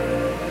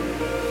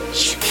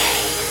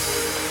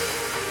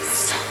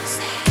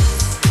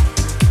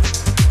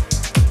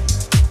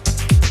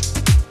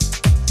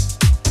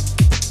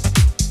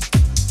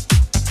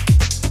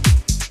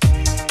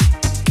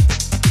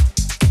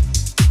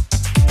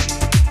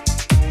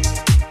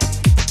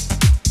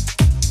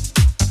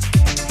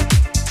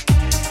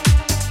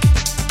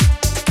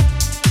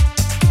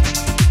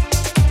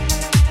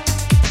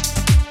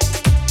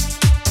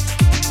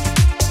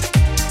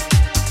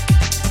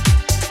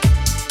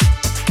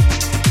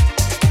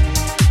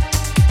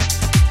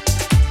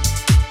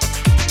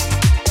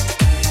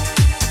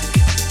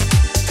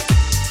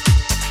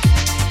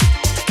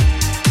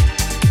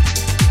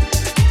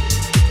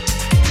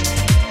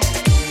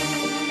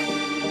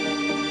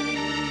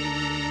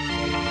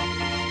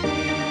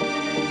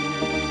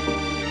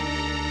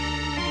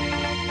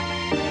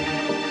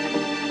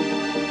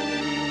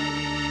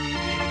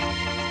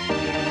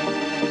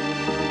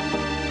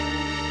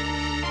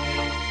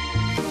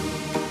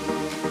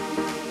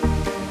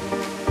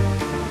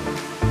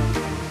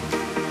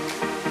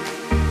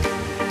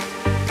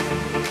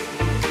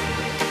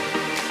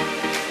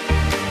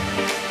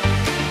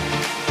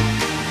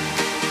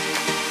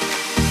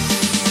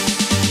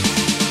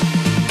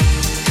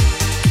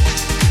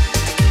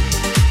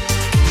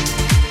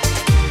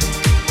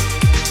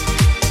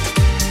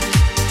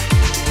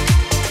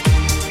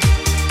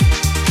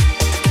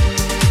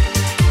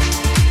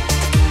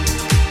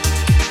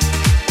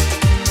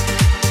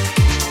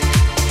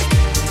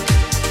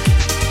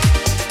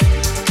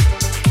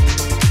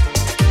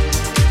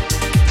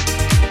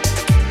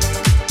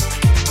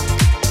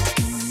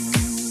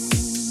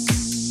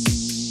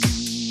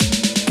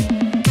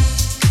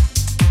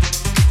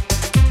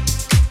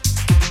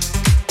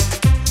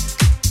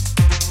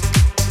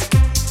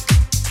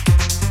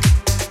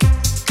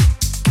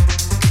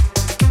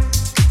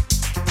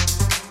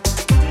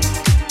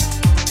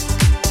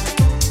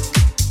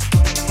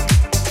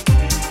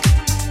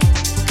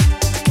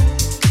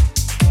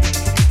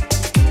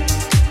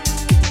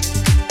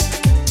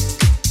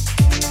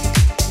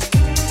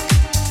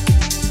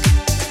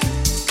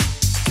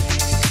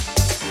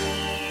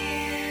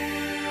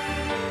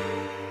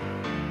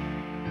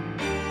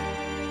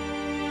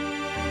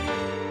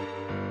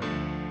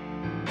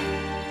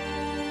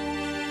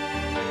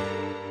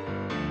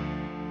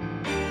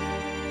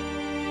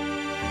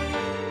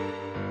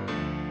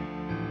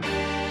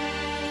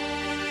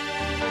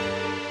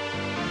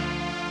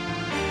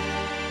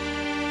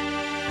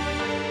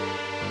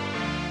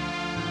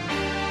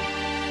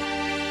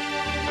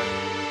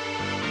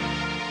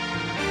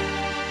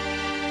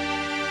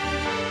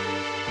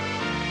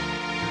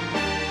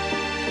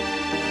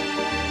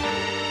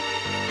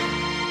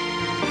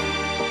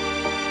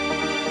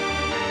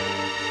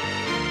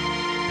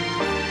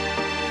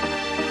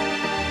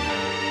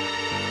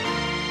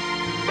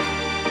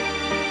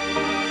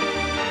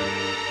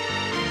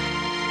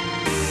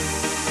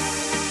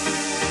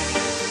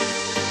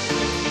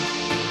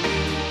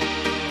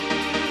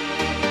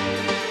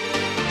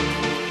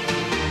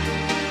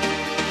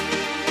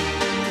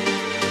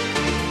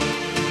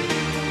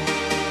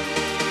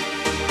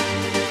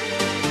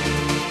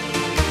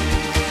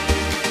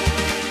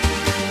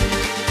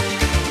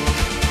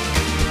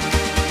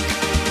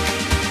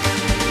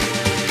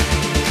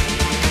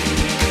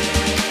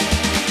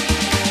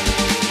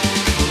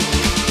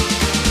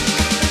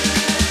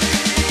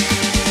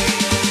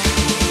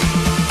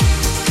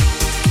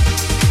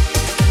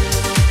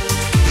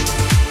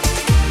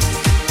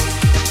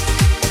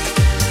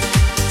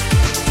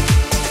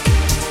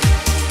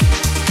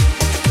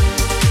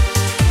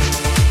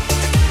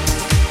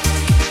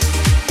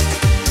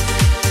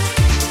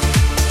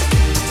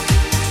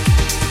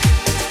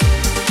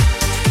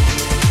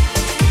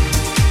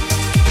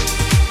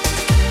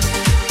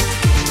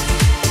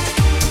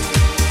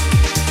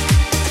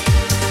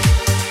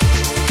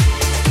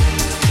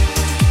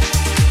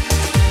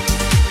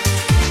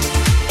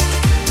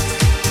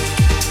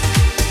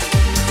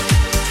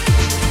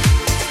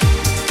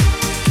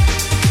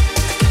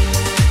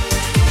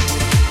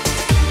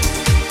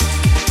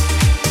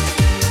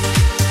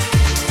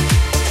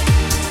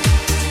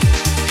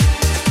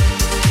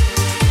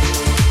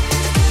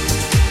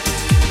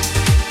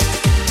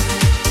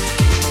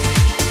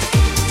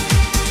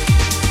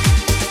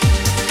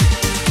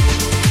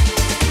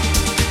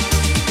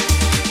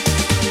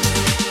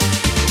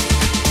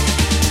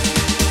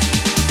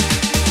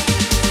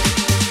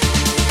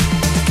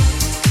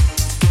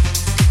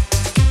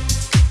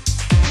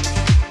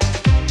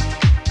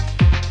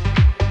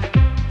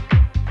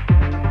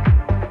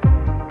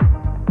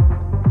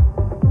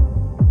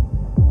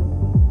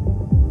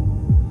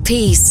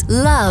 peace,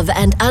 love,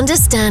 and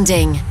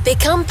understanding.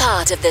 Become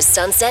part of the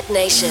Sunset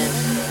Nation.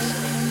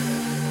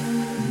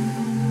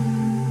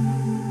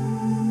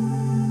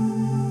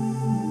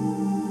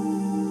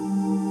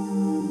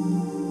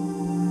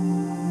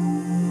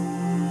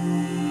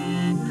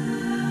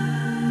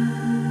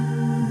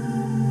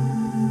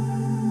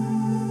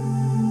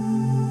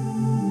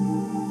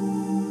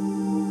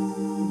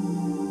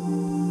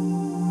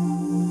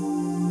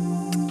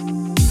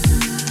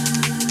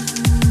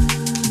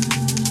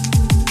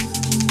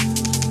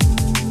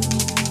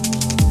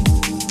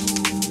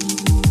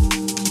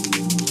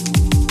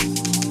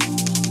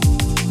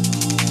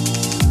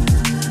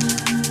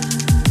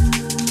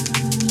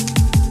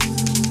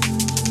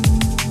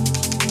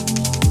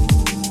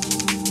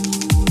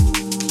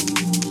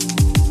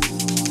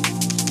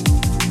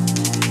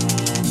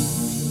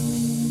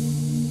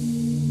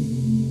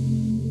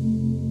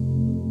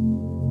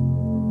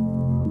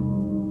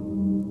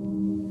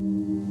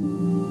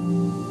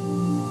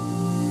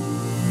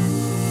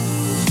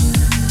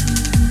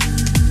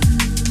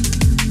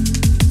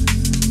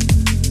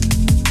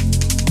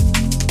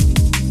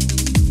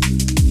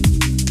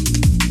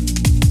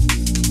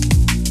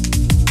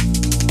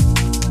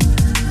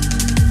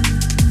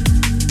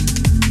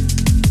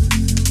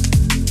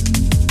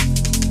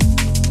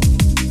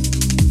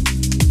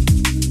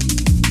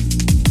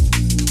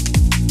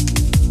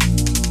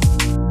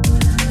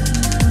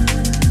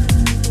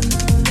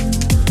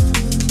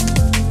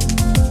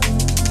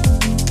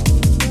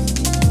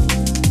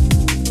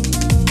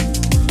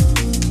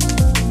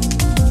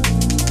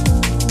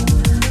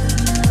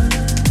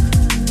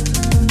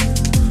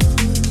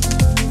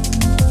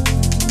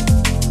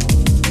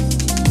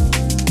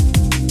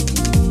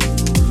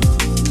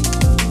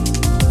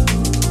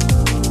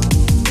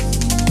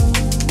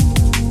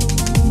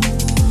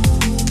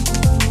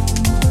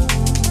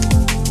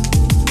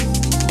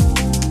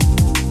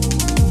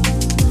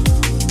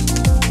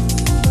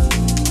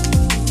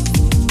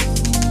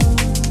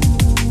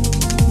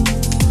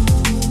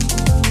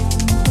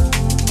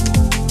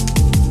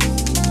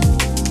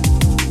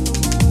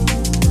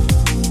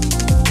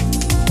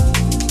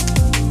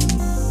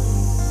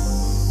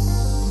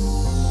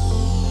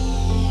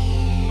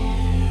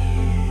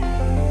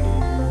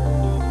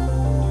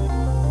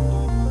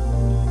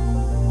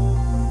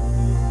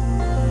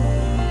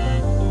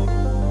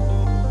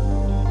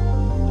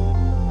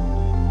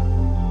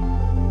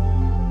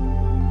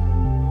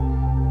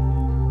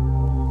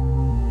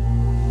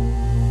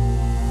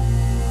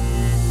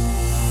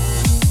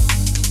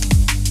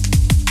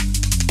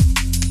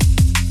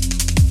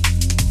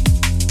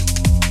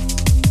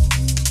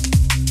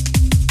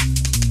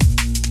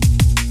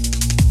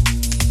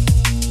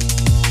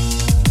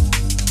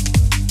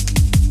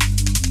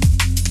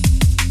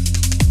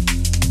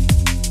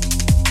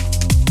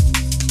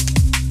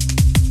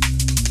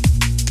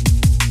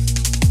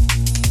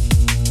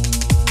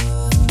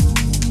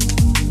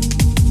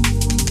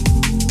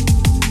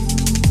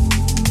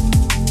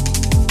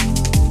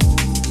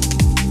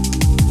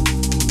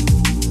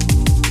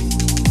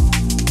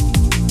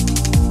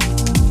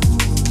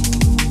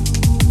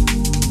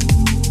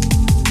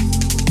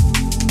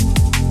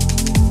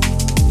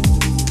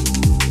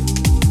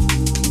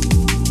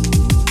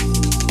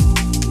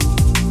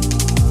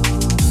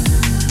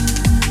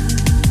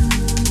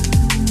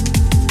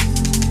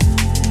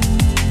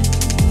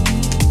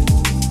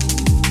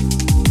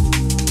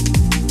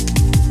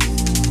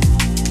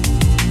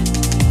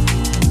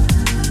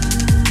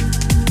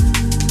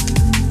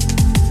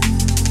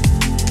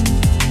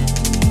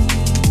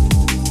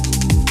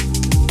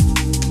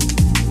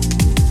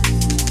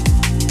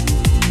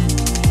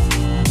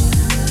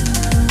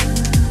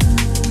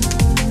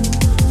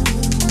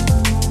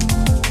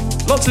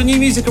 Lots of new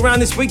music around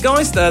this week,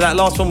 guys. That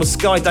last one was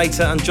Sky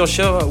Data and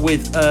Joshua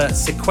with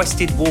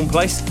Sequestered Warm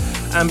Place.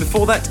 And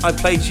before that, I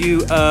played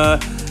you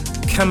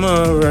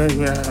Camargue.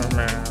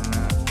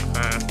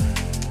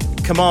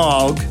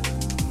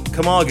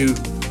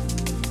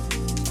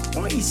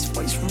 What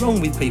is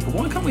wrong with people?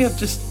 Why can't we have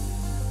just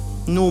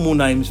normal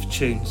names for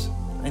tunes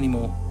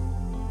anymore?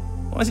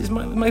 Why is it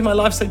made my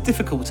life so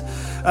difficult?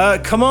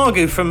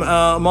 Camargue from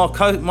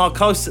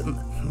Marcosa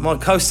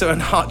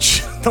and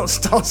Hutch, not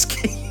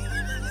Starsky.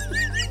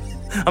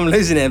 I'm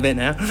losing it a bit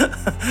now.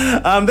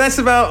 That's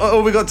about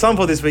all we got time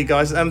for this week,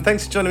 guys.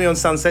 Thanks for joining me on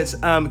Sunsets.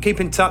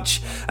 Keep in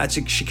touch at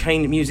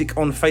Chicane Music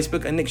on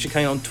Facebook and Nick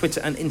Chicane on Twitter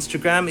and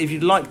Instagram. If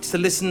you'd like to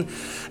listen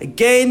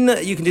again,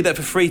 you can do that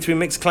for free through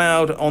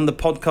Mixcloud on the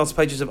podcast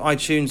pages of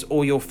iTunes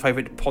or your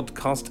favourite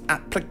podcast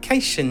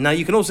application. Now,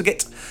 you can also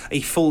get a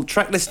full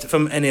track list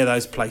from any of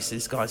those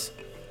places, guys.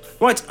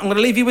 Right, I'm going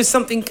to leave you with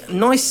something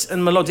nice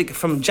and melodic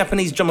from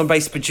Japanese drum and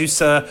bass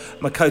producer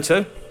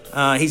Makoto.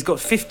 He's got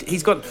a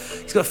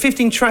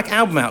 15-track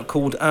album out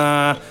called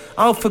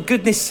oh, for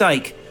goodness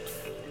sake,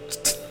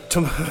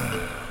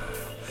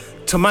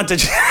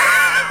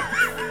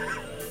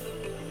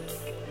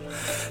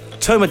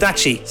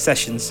 Tomodachi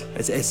Sessions.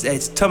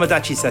 It's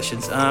Tomodachi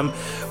Sessions.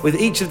 With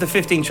each of the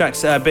 15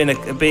 tracks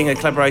being a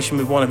collaboration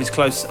with one of his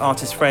close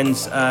artist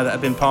friends that have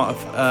been part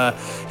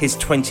of his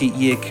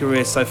 20-year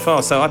career so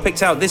far. So I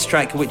picked out this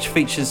track, which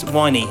features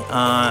Winey,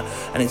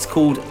 and it's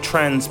called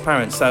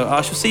Transparent. So I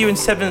shall see you in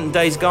 7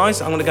 days,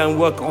 guys. I'm going to go and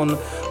work on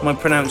my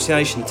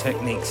pronunciation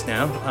techniques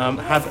now.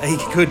 Have a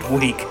good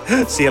week.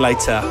 See you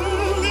later.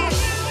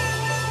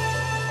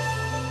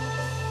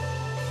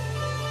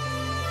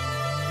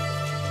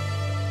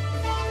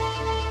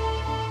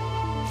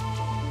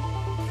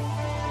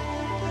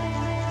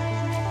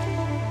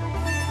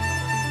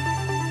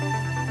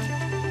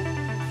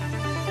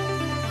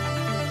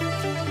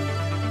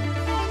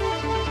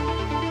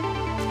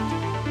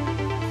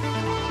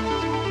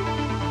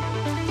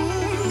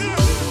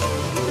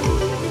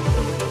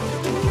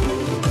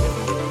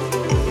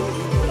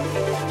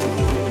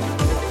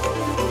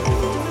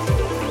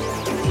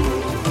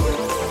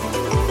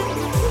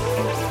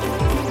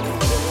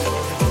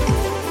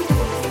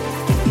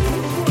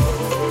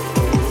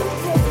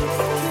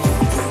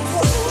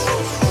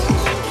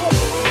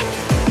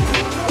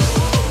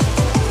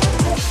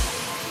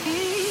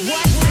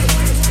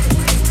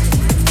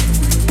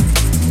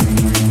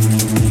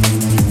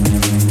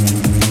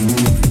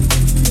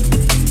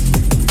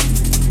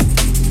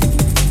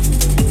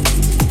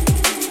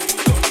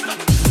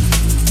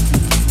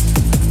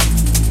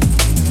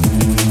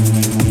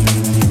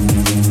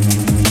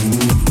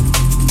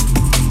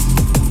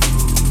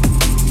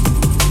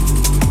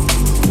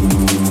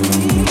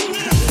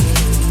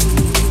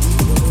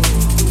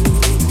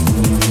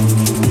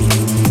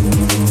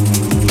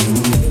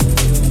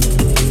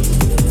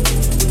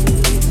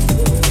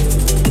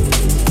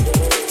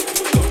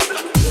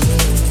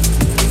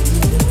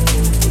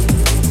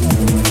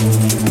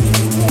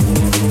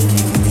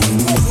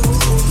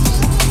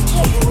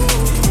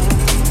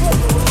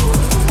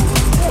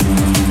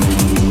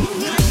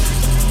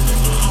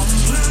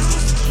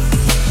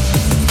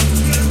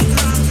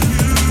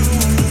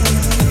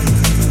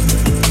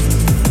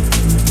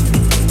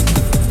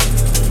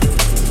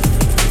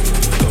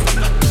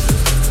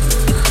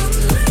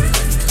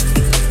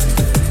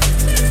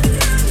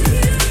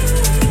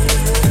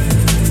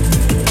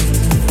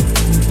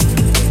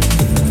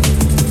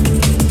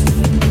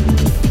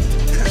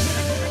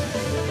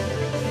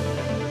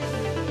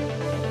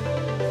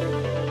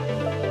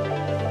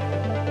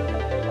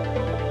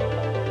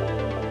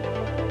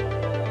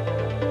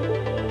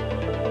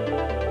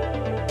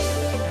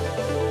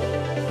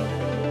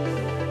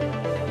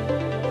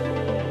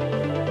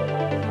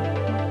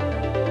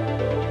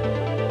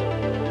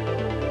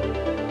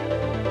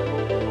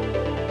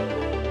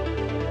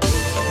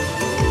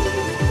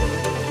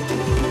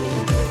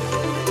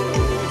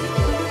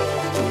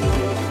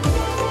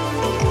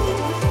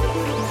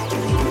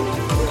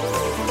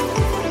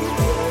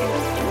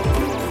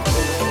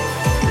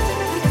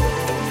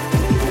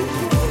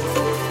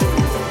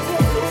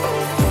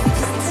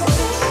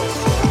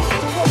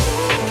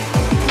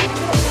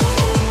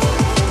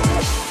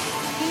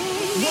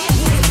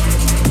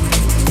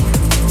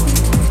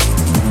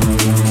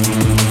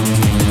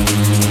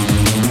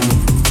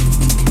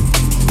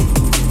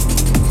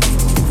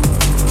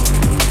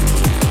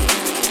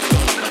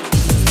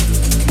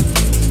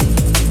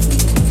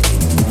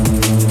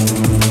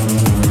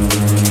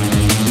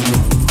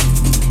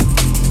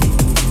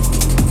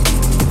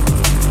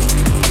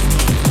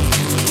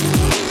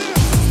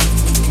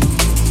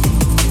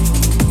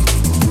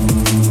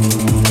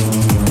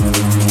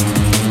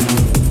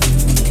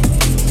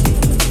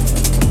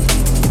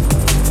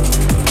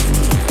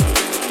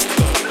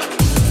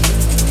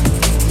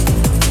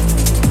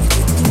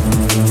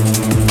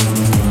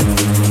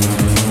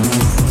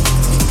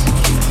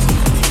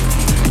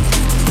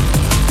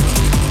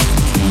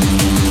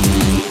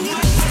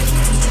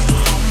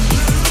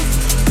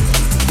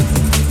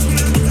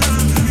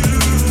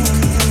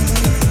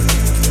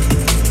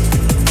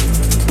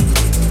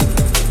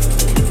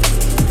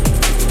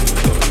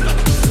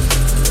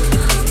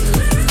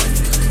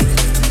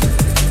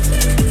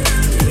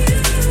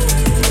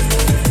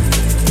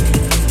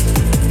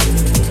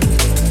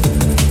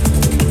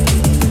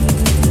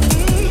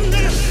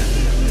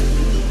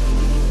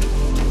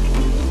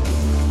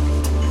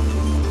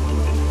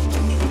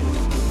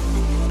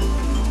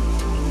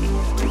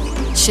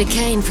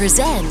 Chicane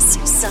presents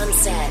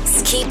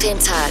Sunsets. Keep in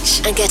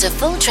touch and get a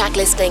full track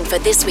listing for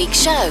this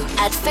week's show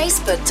at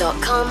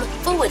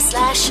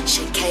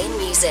facebook.com/Chicane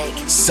Music.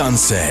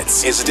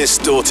 Sunsets is a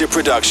Distorted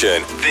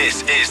production.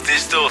 This is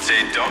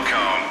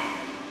Distorted.com.